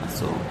photographer.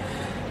 So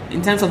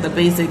in terms of the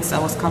basics, I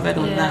was covered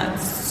on that.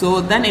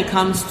 So then it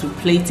comes to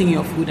plating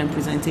your food and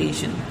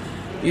presentation,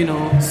 you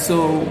know.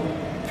 So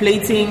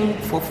plating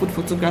for food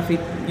photography,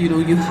 you know,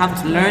 you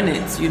have to learn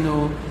it, you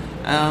know,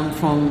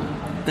 from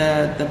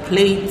the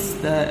plates,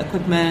 the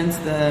equipment,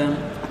 the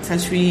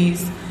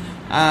accessories,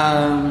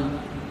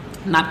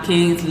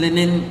 napkins,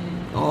 linen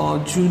or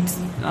jute.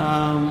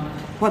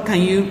 What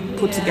can you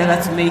put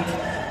together to make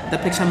the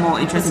picture more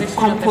interesting?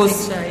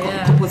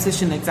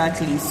 Composition,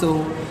 exactly.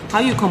 So how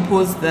you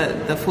compose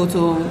the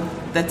photo,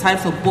 the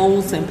types of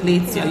bowls and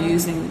plates you're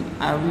using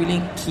are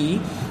really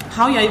key.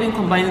 How you're even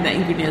combining the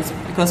ingredients,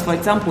 because for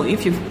example,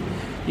 if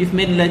you've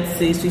made, let's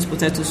say, sweet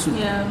potato soup,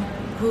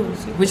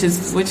 which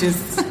is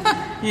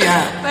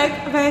yeah.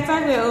 Like by the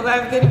time we're over,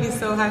 I'm going to be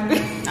so hungry.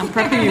 I'm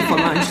prepping you for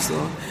lunch,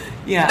 so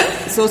yeah.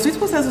 So sweet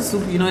potato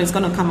soup, you know, it's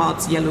going to come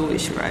out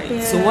yellowish, right?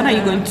 Yeah. So what are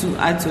you going to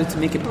add to it to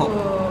make it pop?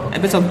 A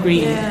bit of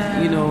green,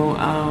 you know,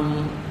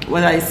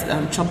 whether it's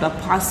chopped up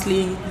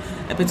parsley,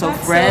 a bit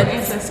of red. So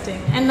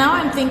interesting. And now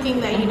I'm thinking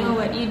that, you know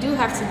what, you do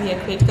have to be a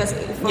creative, because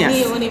for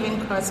me it won't even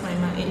cross my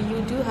mind.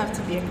 You do have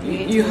to be a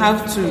creative. You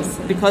have to,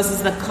 because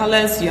it's the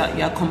colors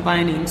you're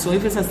combining. So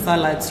if it's a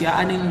salad, you're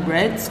adding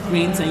reds,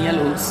 greens and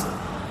yellows.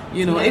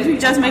 You know, if you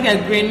just make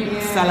a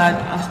green salad,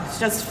 it's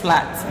just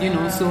flat, you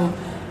know. So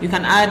you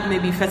can add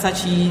maybe feta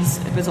cheese,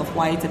 a bit of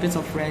white, a bit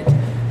of red.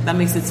 That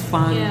makes it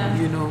fun,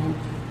 you know.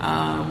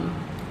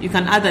 You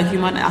can add the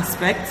human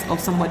aspect of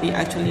somebody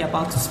actually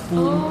about to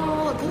spoon.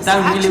 Those that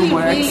are really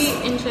works. Really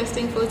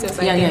interesting photos.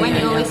 When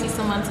you always see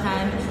someone's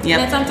hand. And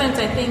then sometimes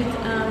I think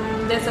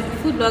there's a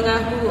food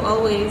blogger who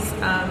always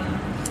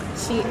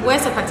she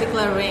wears a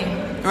particular ring.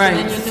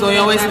 Right. So you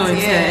always know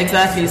it's her.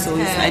 Exactly. So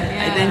it's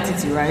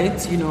identity,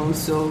 right? You know.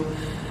 So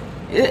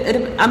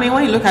I mean,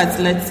 when you look at,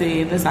 let's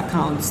say, this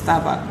account,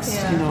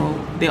 Starbucks, you know,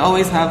 they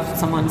always have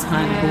someone's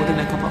hand holding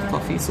a cup of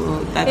coffee. So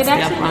that's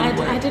their brand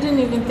work. I didn't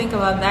even think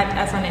about that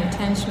as an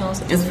intentional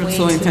sort of way. It's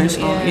so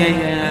intentional.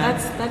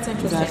 That's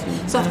interesting.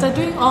 Exactly. So after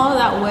doing all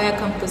that work,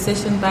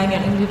 composition, buying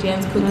your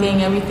ingredients,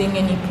 cooking, everything,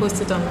 and you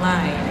post it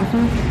online,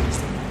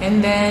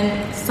 and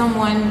then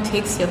someone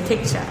takes your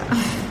picture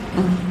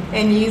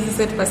and uses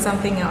it for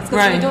something else.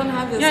 Because we don't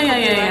have this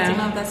copyright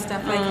and all that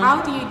stuff. Like,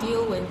 how do you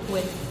deal with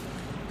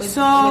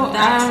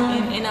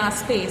that in our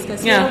space?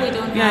 Because here we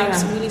don't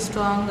have really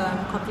strong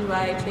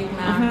copyright,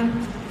 trademark.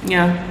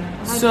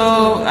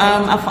 So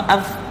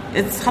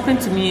it's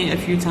happened to me a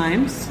few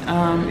times,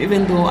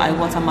 even though I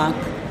watermark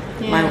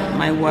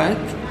my work,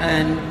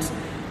 and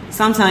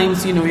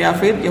sometimes, you know, you're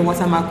afraid your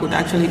watermark would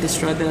actually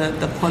destroy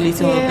the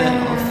quality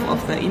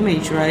of the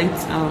image, right?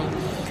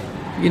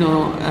 You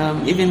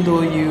know, even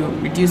though you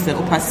reduce the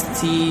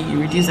opacity,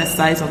 you reduce the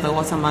size of the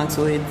watermark,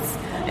 so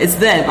it's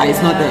there, but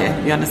it's not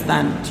there. You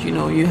understand? You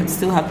know, you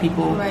still have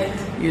people.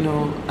 You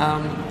know,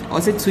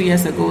 was it 2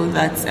 years ago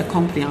that a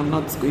company, I'm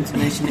not going to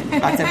mention it,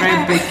 but a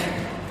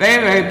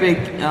very big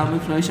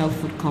influential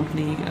food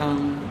company.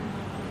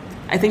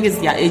 I think it's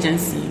their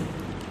agency,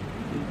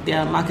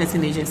 their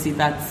marketing agency,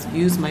 that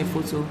used my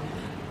photo,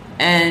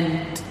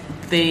 and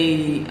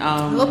they.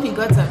 I hope you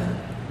got some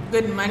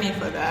good money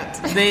for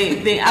that.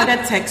 They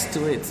added text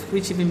to it,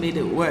 which even made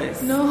it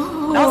worse.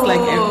 No, that was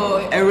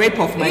like a rape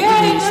of my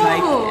image.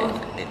 Like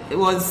it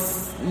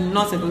was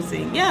not a good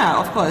thing. Yeah,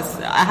 of course,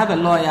 I have a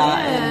lawyer,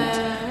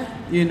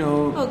 and you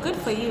know. Oh, good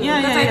for you.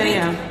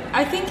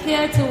 I think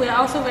here too, we're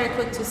also very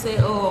quick to say,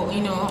 oh,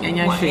 you know,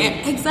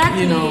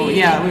 exactly. You know,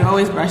 we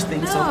always brush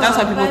things off. That's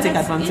why people take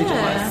advantage of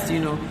us. You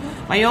know,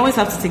 but you always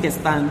have to take a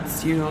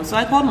stance. You know, so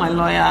I called my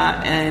lawyer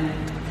and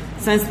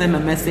sent them a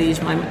message.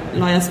 My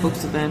lawyer spoke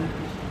to them.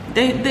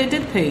 They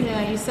did pay.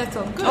 Yeah, you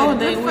settled. Good. Oh,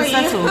 we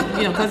settled.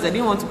 You know, because they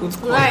didn't want to go to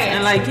court.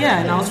 And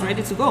and I was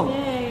ready to go.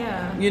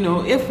 Yeah. You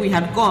know, if we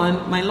had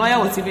gone, my lawyer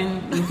was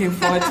even looking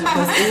forward to,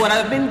 because it would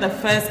have been the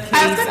first case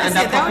and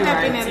the copyright. That would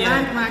have been a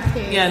landmark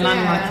case. Yeah,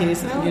 landmark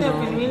case. That would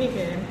have been really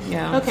good.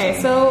 Yeah. Okay,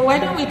 so why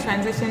don't we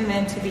transition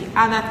then to the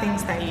other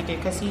things that you do,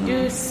 because you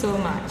do so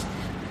much.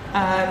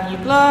 You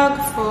blog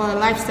for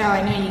lifestyle.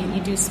 I know you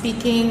do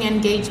speaking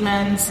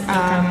engagements.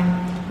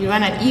 You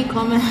run an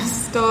e-commerce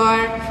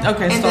store.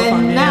 And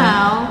then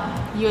now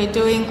you're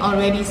doing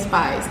Already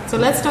Spiced. So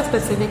let's talk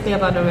specifically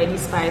about Already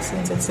Spiced,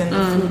 since it's in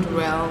the food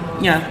realm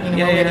of,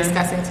 what we're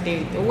discussing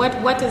today.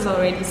 What is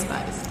Already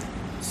Spiced?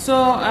 So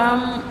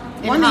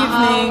one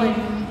evening,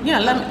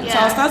 so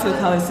I'll start with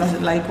how it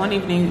started. Like one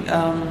evening,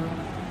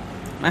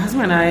 my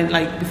husband and I,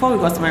 like before we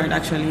got married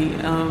actually,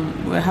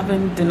 we were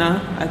having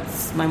dinner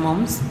at my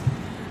mom's,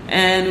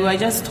 and we were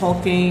just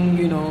talking,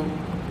 you know,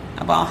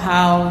 about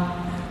how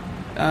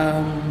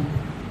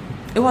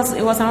it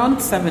was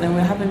around 7 and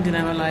we were having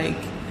dinner. We're like,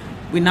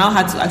 we now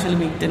had to actually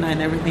make dinner and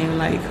everything.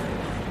 Like,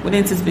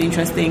 wouldn't it be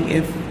interesting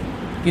if,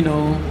 you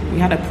know, we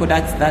had a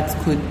product that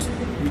could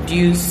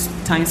reduce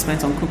time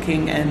spent on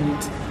cooking,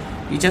 and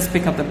you just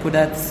pick up the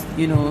product,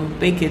 you know,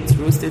 bake it,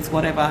 roast it,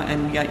 whatever,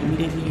 and you're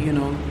immediately, you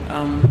know,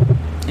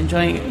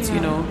 enjoying it, you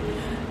know.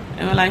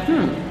 And we're like,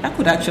 that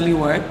could actually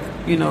work,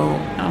 you know.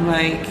 I'm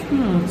like,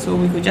 so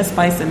we could just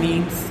spice the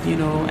meat, you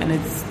know, and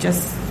it's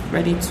just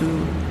ready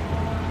to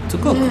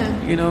cook,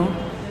 you know.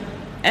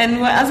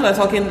 And as we were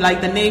talking, like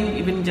the name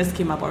even just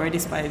came up, Already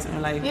Spice, and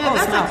we're like,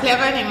 that's a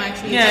clever name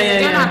actually. Yeah,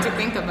 you don't have to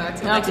think about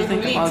it. You have to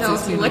think really about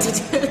tells it. You what it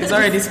is. It's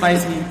Already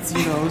Spice Meats,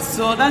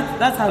 So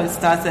that's how it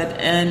started,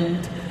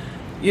 and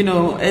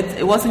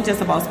it wasn't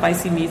just about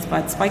spicy meats,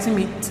 but spicy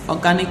meat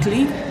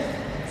organically.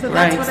 So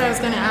that's what I was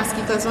going to ask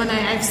you, because when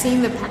I've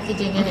seen the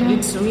packaging and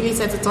it really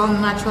says it's all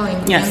natural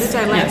ingredients, which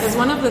I like. Because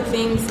one of the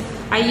things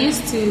I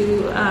used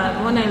to,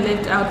 when I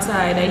lived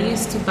outside, I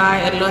used to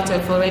buy a lot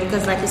of already,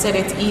 because like you said,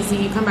 it's easy.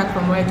 You come back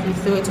from work, you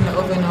throw it in the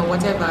oven or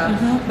whatever.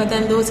 But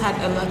then those had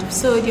a lot of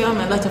sodium,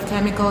 a lot of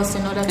chemicals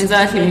in order to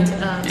exactly.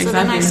 So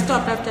then I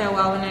stopped after a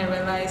while when I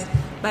realized,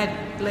 but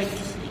like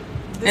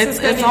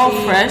it's all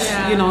fresh,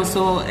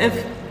 So if,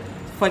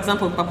 for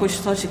example,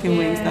 paposhito chicken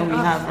wings that we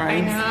have,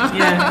 right?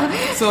 Yeah.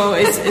 So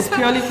it's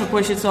purely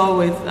paposhito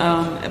with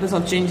a bit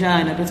of ginger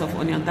and a bit of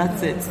onion.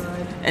 That's it.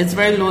 It's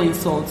very low in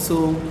salt,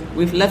 so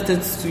we've left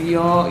it to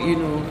your,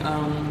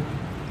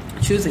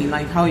 choosing,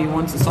 like how you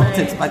want to salt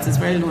it, but it's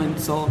very low in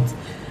salt.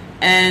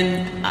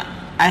 And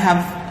I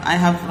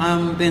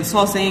have been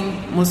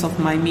sourcing most of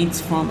my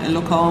meats from a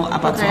local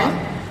abattoir,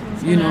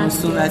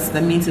 so that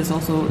the meat is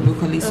also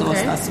locally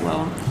sourced as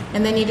well.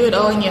 And then you do it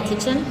all in your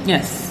kitchen?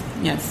 Yes,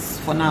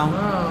 for now.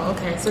 Oh,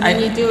 okay. So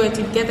then you do it,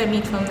 you get the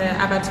meat from the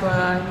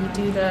abattoir, you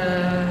do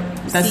the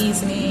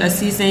seasoning. The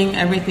seasoning,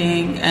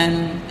 everything,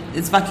 and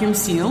it's vacuum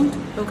sealed.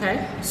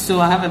 Okay. So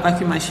I have a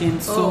vacuum machine.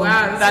 So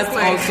that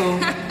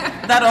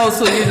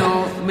also,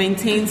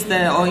 maintains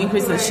or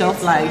increases the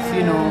shelf life,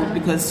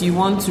 because you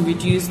want to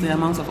reduce the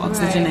amount of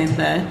oxygen in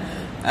there.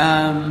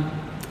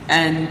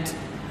 And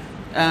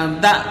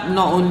that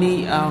not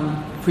only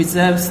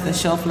preserves the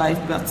shelf life,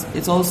 but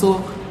it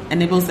also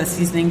enables the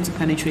seasoning to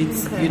penetrate,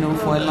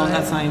 for a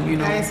longer time,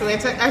 I'm so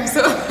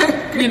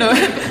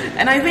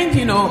and I think,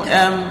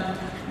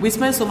 we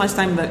spend so much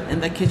time in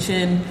the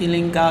kitchen,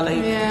 peeling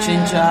garlic,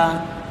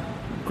 ginger,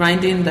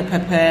 grinding the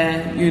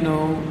pepper,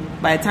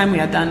 by the time we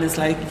are done, it's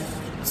like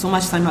so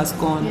much time has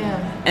gone.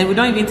 Yeah. And we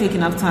don't even take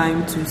enough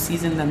time to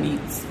season the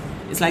meat.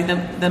 It's like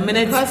the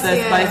minute the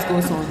spice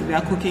goes on, we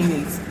are cooking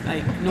it.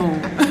 Like, no.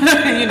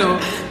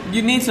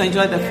 You need to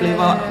enjoy the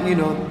flavor,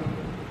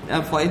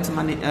 for it to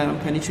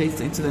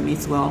penetrate into the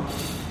meat well.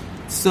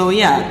 So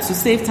to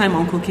save time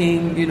on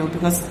cooking,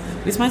 because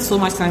we spend so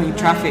much time in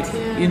traffic,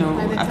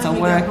 after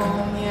work.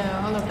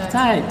 All of that.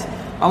 Tired.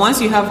 But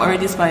once you have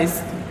already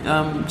spiced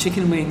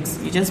chicken wings,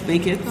 you just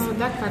bake it. Oh,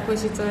 that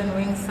paposhito and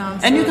wings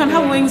sounds. And you can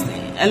have wings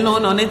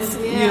alone on its,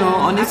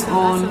 on its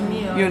own,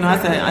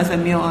 as a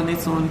meal on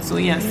its own. So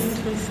yes.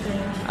 Interesting.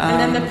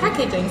 And then the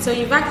packaging. So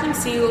you vacuum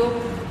seal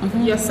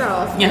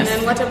yourself. Yes. And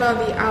then what about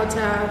the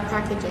outer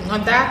packaging? Or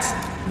That's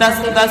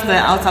the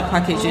outer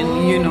packaging,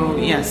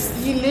 yes.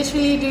 You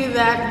literally do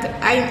that.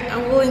 I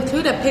will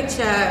include a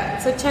picture.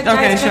 So check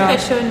the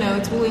show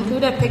notes. We'll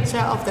include a picture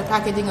of the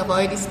packaging of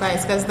Already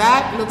Spice, because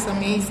that looks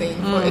amazing.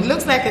 It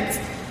looks like it's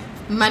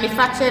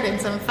manufactured in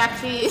some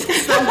factory.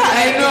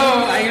 I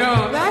know.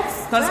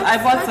 That's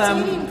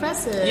really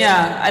impressive.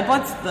 Yeah, I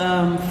bought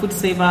the Food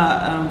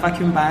Saver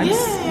vacuum bags.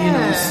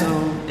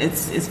 So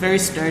it's very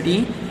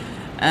sturdy.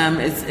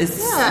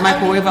 It's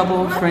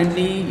microwavable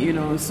friendly,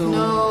 so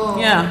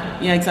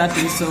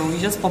exactly. So you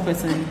just pop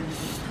it in.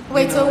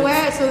 Wait, so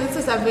this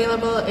is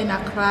available in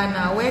Accra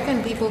now. Where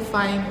can people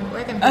find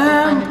it in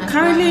Accra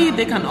currently now?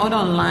 They can order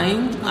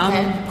online. Okay.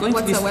 I'm going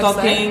to be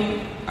stocking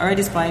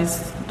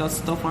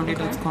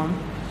alreadyspice.storefoundry.com.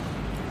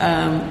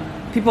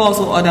 People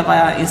also order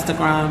via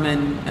Instagram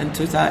and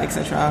Twitter,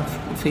 etc.,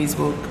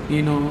 Facebook.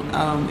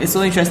 It's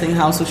so interesting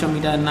how social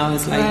media now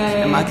is like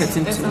a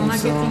marketing tool.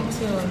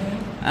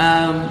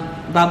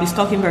 But I'll be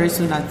stocking very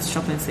soon at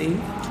Shop and Save.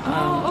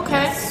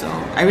 Okay. Yes, so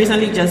I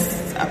recently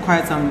just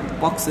acquired some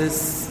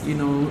boxes,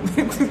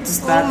 to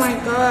start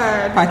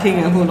packing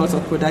a whole lot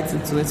of products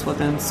into it for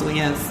them. So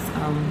yes,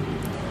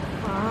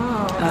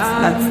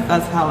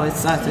 that's how it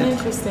started.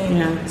 Interesting.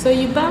 Yeah. So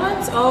you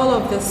balance all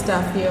of this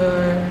stuff,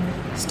 your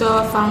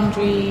store,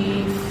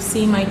 foundry,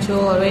 See My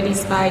Joe, Already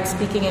Spice,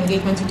 speaking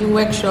engagement, you do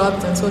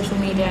workshops and social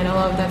media and all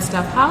of that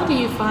stuff. How do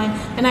you find,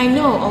 and I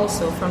know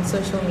also from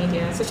social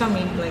media, social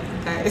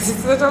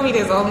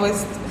media is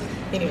almost,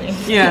 anyway.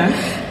 Yeah.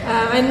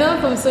 I know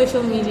from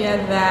social media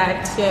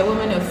that you're a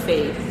woman of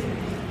faith.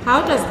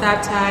 How does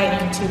that tie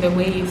into the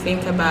way you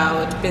think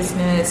about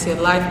business, your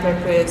life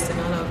purpose, and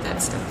all of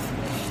that stuff?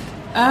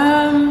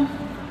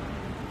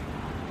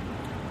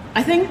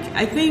 I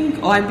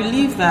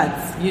believe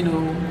that,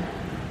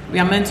 we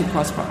are meant to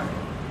prosper.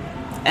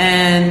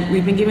 And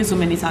we've been given so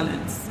many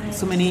talents,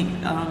 so many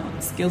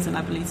skills and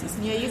abilities.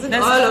 You're using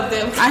all of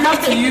them. I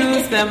have to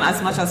use them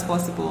as much as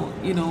possible,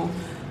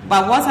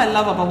 But what I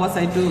love about what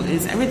I do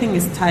is everything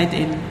is tied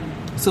in.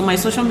 So my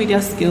social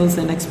media skills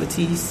and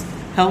expertise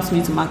helps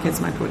me to market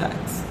my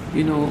products.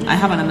 I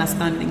have an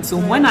understanding. So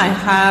when I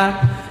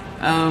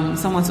hire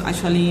someone to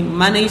actually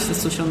manage the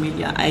social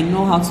media, I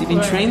know how to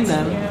even train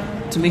them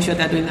to make sure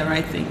they're doing the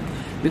right thing.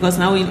 Because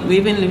now we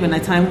even live in a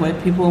time where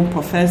people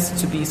profess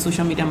to be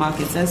social media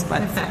marketers,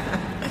 but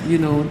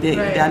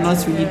they are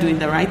not really doing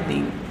the right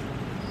thing.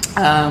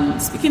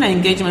 Speaking of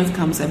engagement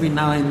comes every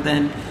now and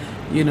then,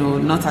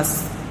 not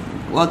as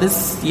well.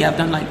 This year I've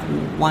done like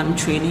one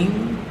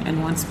training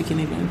and one speaking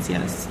event,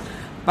 yes.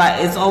 But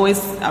it's always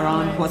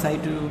around what I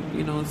do,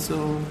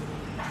 so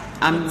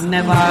I'm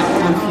never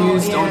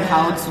confused on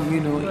how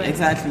to,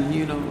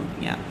 exactly,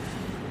 yeah.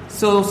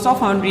 So Store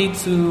Foundry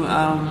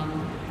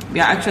we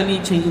are actually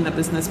changing the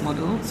business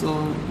model, so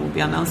we'll be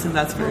announcing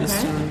that very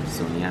soon.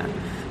 So yeah,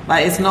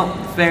 but it's not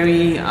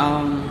very.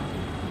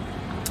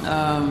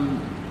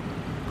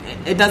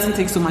 It doesn't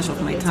take so much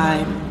of my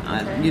time,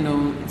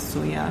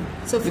 So yeah.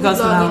 So food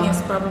blogging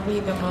is probably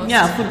the most.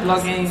 Yeah, food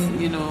blogging,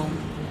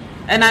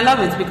 and I love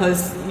it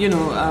because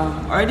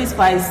Already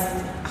Spice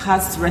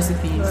has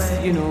recipes,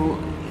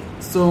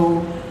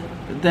 So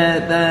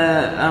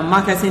the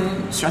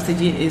marketing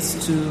strategy is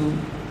to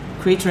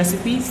create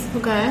recipes,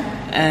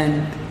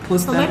 and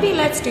post them. Maybe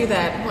let's do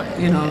that.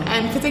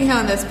 I'm putting her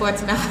on the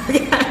spot now,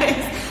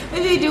 guys.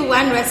 Maybe we do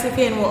one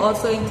recipe and we'll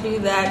also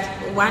include that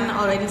one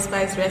Already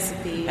Spiced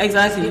recipe.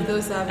 Exactly.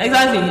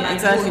 Exactly.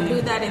 We'll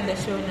include that in the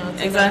show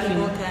notes. Exactly.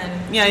 So that people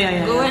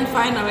can go and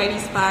find Already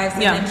Spiced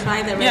and then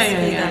try the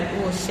recipe that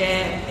we'll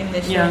share in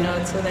the show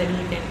notes so that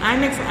you can.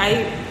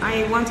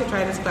 I want to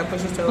try this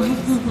peppersito.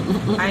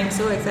 I'm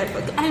so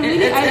excited. I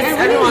really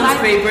everyone's like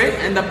favorite,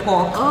 and the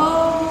pork.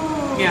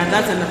 Oh. Yeah,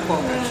 that's in the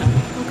pork actually.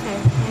 Okay,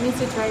 I need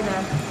to try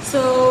that.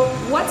 So,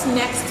 what's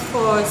next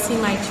for See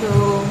My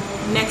Cho?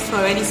 Next for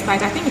Already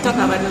Spiced? I think we talked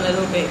about it a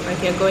little bit.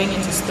 Like you're going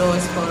into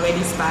stores for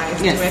Already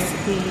Spiced,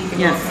 recipe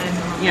development, and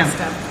all that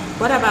stuff.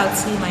 What about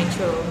See My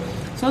Cho?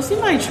 So See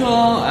My Cho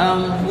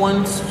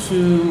wants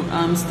to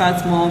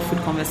start more food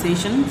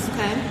conversations.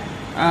 Okay.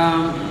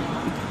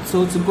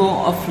 So to go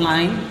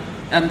offline,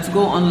 to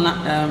go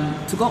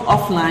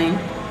offline,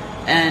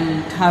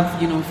 and have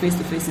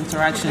face-to-face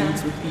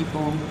interactions with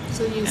people.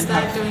 So you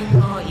start doing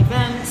more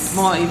events.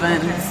 More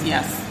events,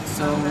 yes.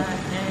 So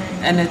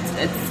and it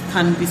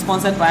can be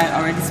sponsored by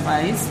Already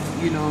Spiced,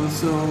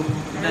 so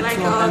that's like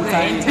all the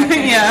time.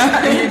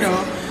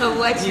 Of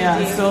what you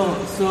do.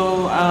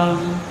 So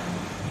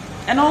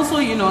and also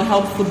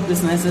help food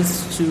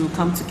businesses to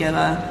come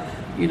together,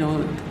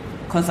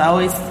 because I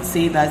always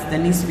say that there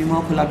needs to be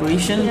more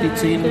collaboration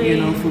between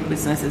food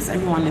businesses.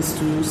 Everyone is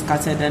too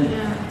scattered and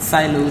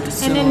siloed.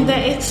 So. And then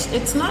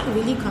it's not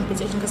really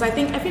competition, because I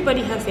think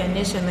everybody has their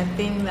niche and the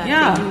thing that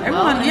they do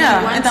everyone,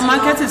 well. And the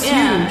market is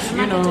huge.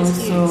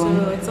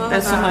 So it's all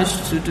there's so much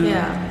to do.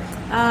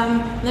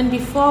 Then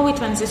before we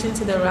transition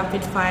to the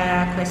rapid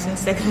fire question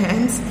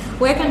segments,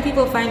 where can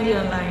people find you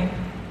online?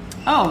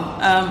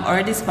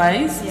 Already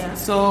Spiced. Yeah.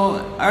 So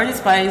Already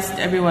Spiced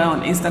everywhere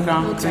on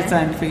Instagram, Twitter,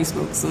 and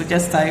Facebook. So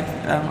just type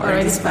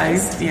Already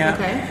Spiced. Yeah.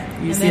 Okay.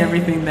 You see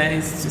everything there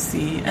is to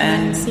see.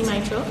 And See My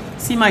Cho.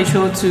 See My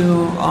Cho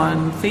too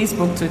on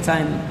Facebook, Twitter,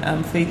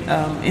 and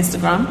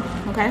Instagram.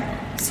 Okay.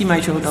 See My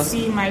Cho.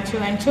 See My Cho,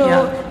 and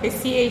Cho is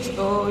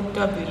CHOW.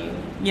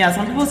 Yeah,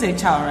 some people say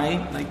chow, right?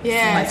 Like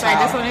so I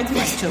just wanted to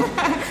Cho.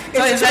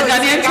 So it's like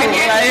Ghanaian Cho,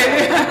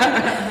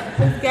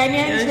 right?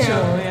 Ghanaian Cho.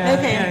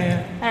 Okay.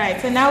 Yeah. All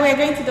right. So now we're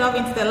going to delve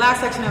into the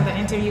last section of the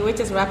interview, which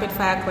is rapid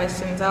fire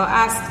questions. I'll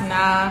ask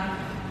Na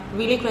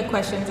really quick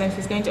questions, and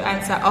she's going to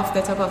answer off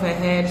the top of her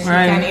head. She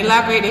can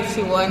elaborate if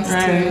she wants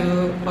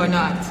to or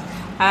not.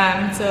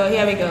 So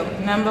here we go.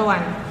 Number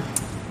one,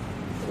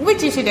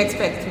 which you should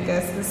expect,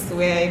 because this is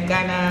where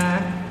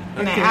Ghana.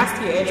 And I asked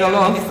you earlier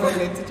when it was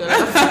related to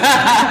jollof.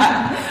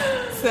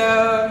 So,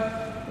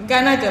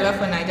 Ghana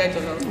jollof or Niger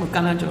jollof?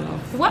 Ghana jollof.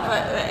 What?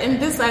 In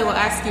this, I will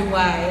ask you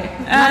why.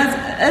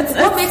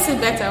 What makes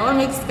it better? What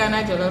makes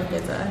Ghana jollof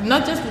better?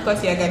 Not just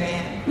because you're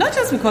Ghanaian. Not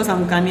just because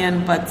I'm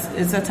Ghanaian, but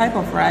it's a type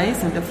of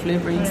rice and the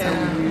flavorings that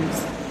we use.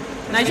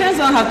 Nigerians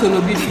don't have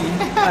tolobiti.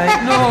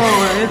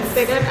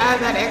 They don't add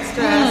that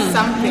extra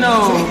something.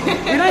 No,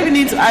 we don't even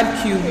need to add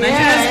cube.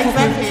 Nigerians cook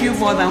with cube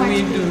more than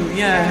we do.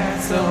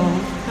 So.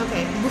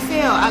 Okay,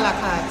 buffet or a la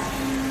carte?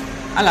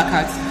 A la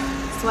carte.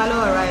 Swallow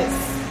or rice?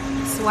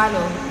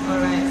 Swallow or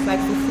rice, like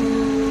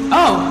fufu.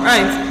 Oh,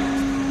 right.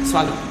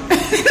 Swallow.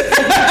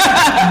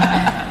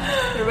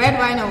 Red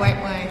wine or white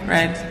wine?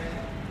 Red.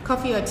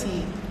 Coffee or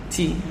tea?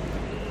 Tea.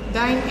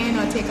 Dine in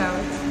or take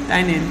out?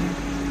 Dine in.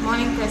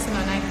 Morning person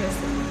or night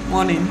person?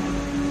 Morning.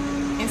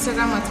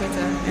 Instagram or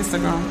Twitter?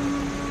 Instagram.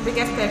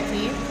 Biggest pet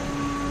peeve?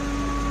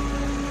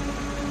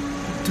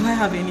 Do I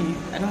have any?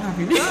 I don't have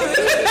any.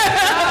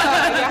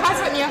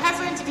 Your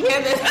husband should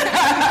hear this.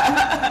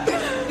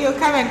 He'll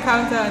come and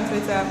counter on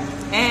Twitter.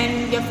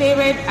 And your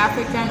favorite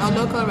African or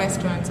local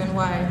restaurants, and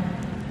why?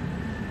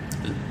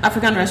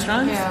 African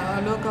restaurants? Yeah,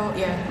 or local,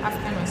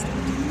 African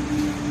restaurants.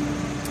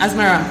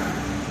 Asmara.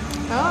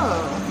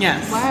 Oh.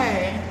 Yes.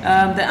 Why?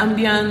 The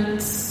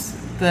ambience,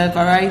 the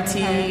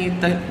variety,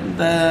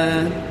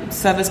 the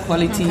service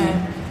quality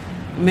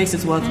makes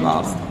it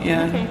worthwhile.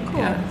 Okay,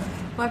 cool.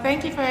 Well,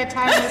 thank you for your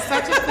time. It's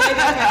such a pleasure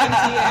talking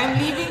to you. I'm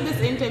leaving this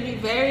interview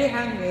very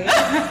hungry.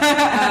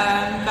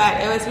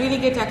 But it was really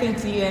good talking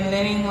to you and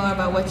learning more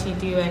about what you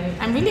do.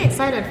 And I'm really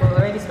excited for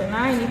already. So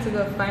now I need to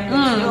go find it.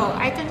 No,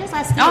 I can just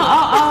ask you.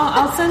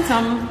 I'll send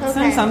some. Okay.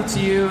 Send some to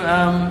you.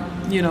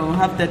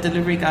 Have the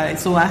delivery guy.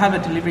 So I have a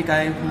delivery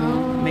guy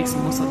who makes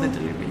most of the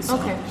deliveries. So.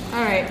 Okay.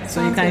 All right.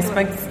 So you can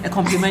expect a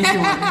complimentary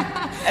one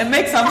and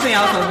make something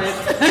out of it.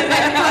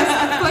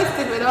 Post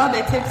it with all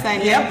the tips I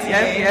learned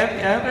today.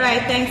 Yep. All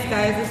right. Thanks,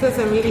 guys. This was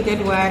a really good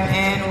one,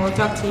 and we'll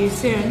talk to you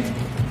soon.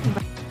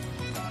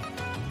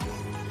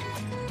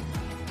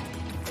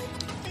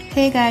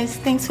 Hey guys,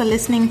 thanks for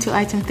listening to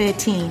Item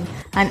 13,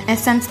 an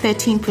Essence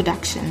 13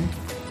 production.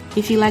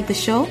 If you like the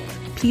show,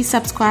 please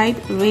subscribe,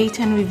 rate,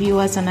 and review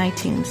us on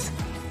iTunes.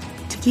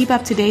 To keep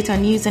up to date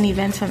on news and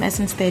events from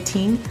Essence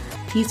 13,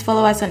 please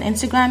follow us on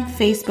Instagram,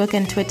 Facebook,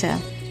 and Twitter.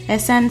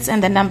 Essence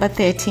and the number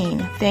 13.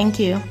 Thank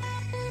you.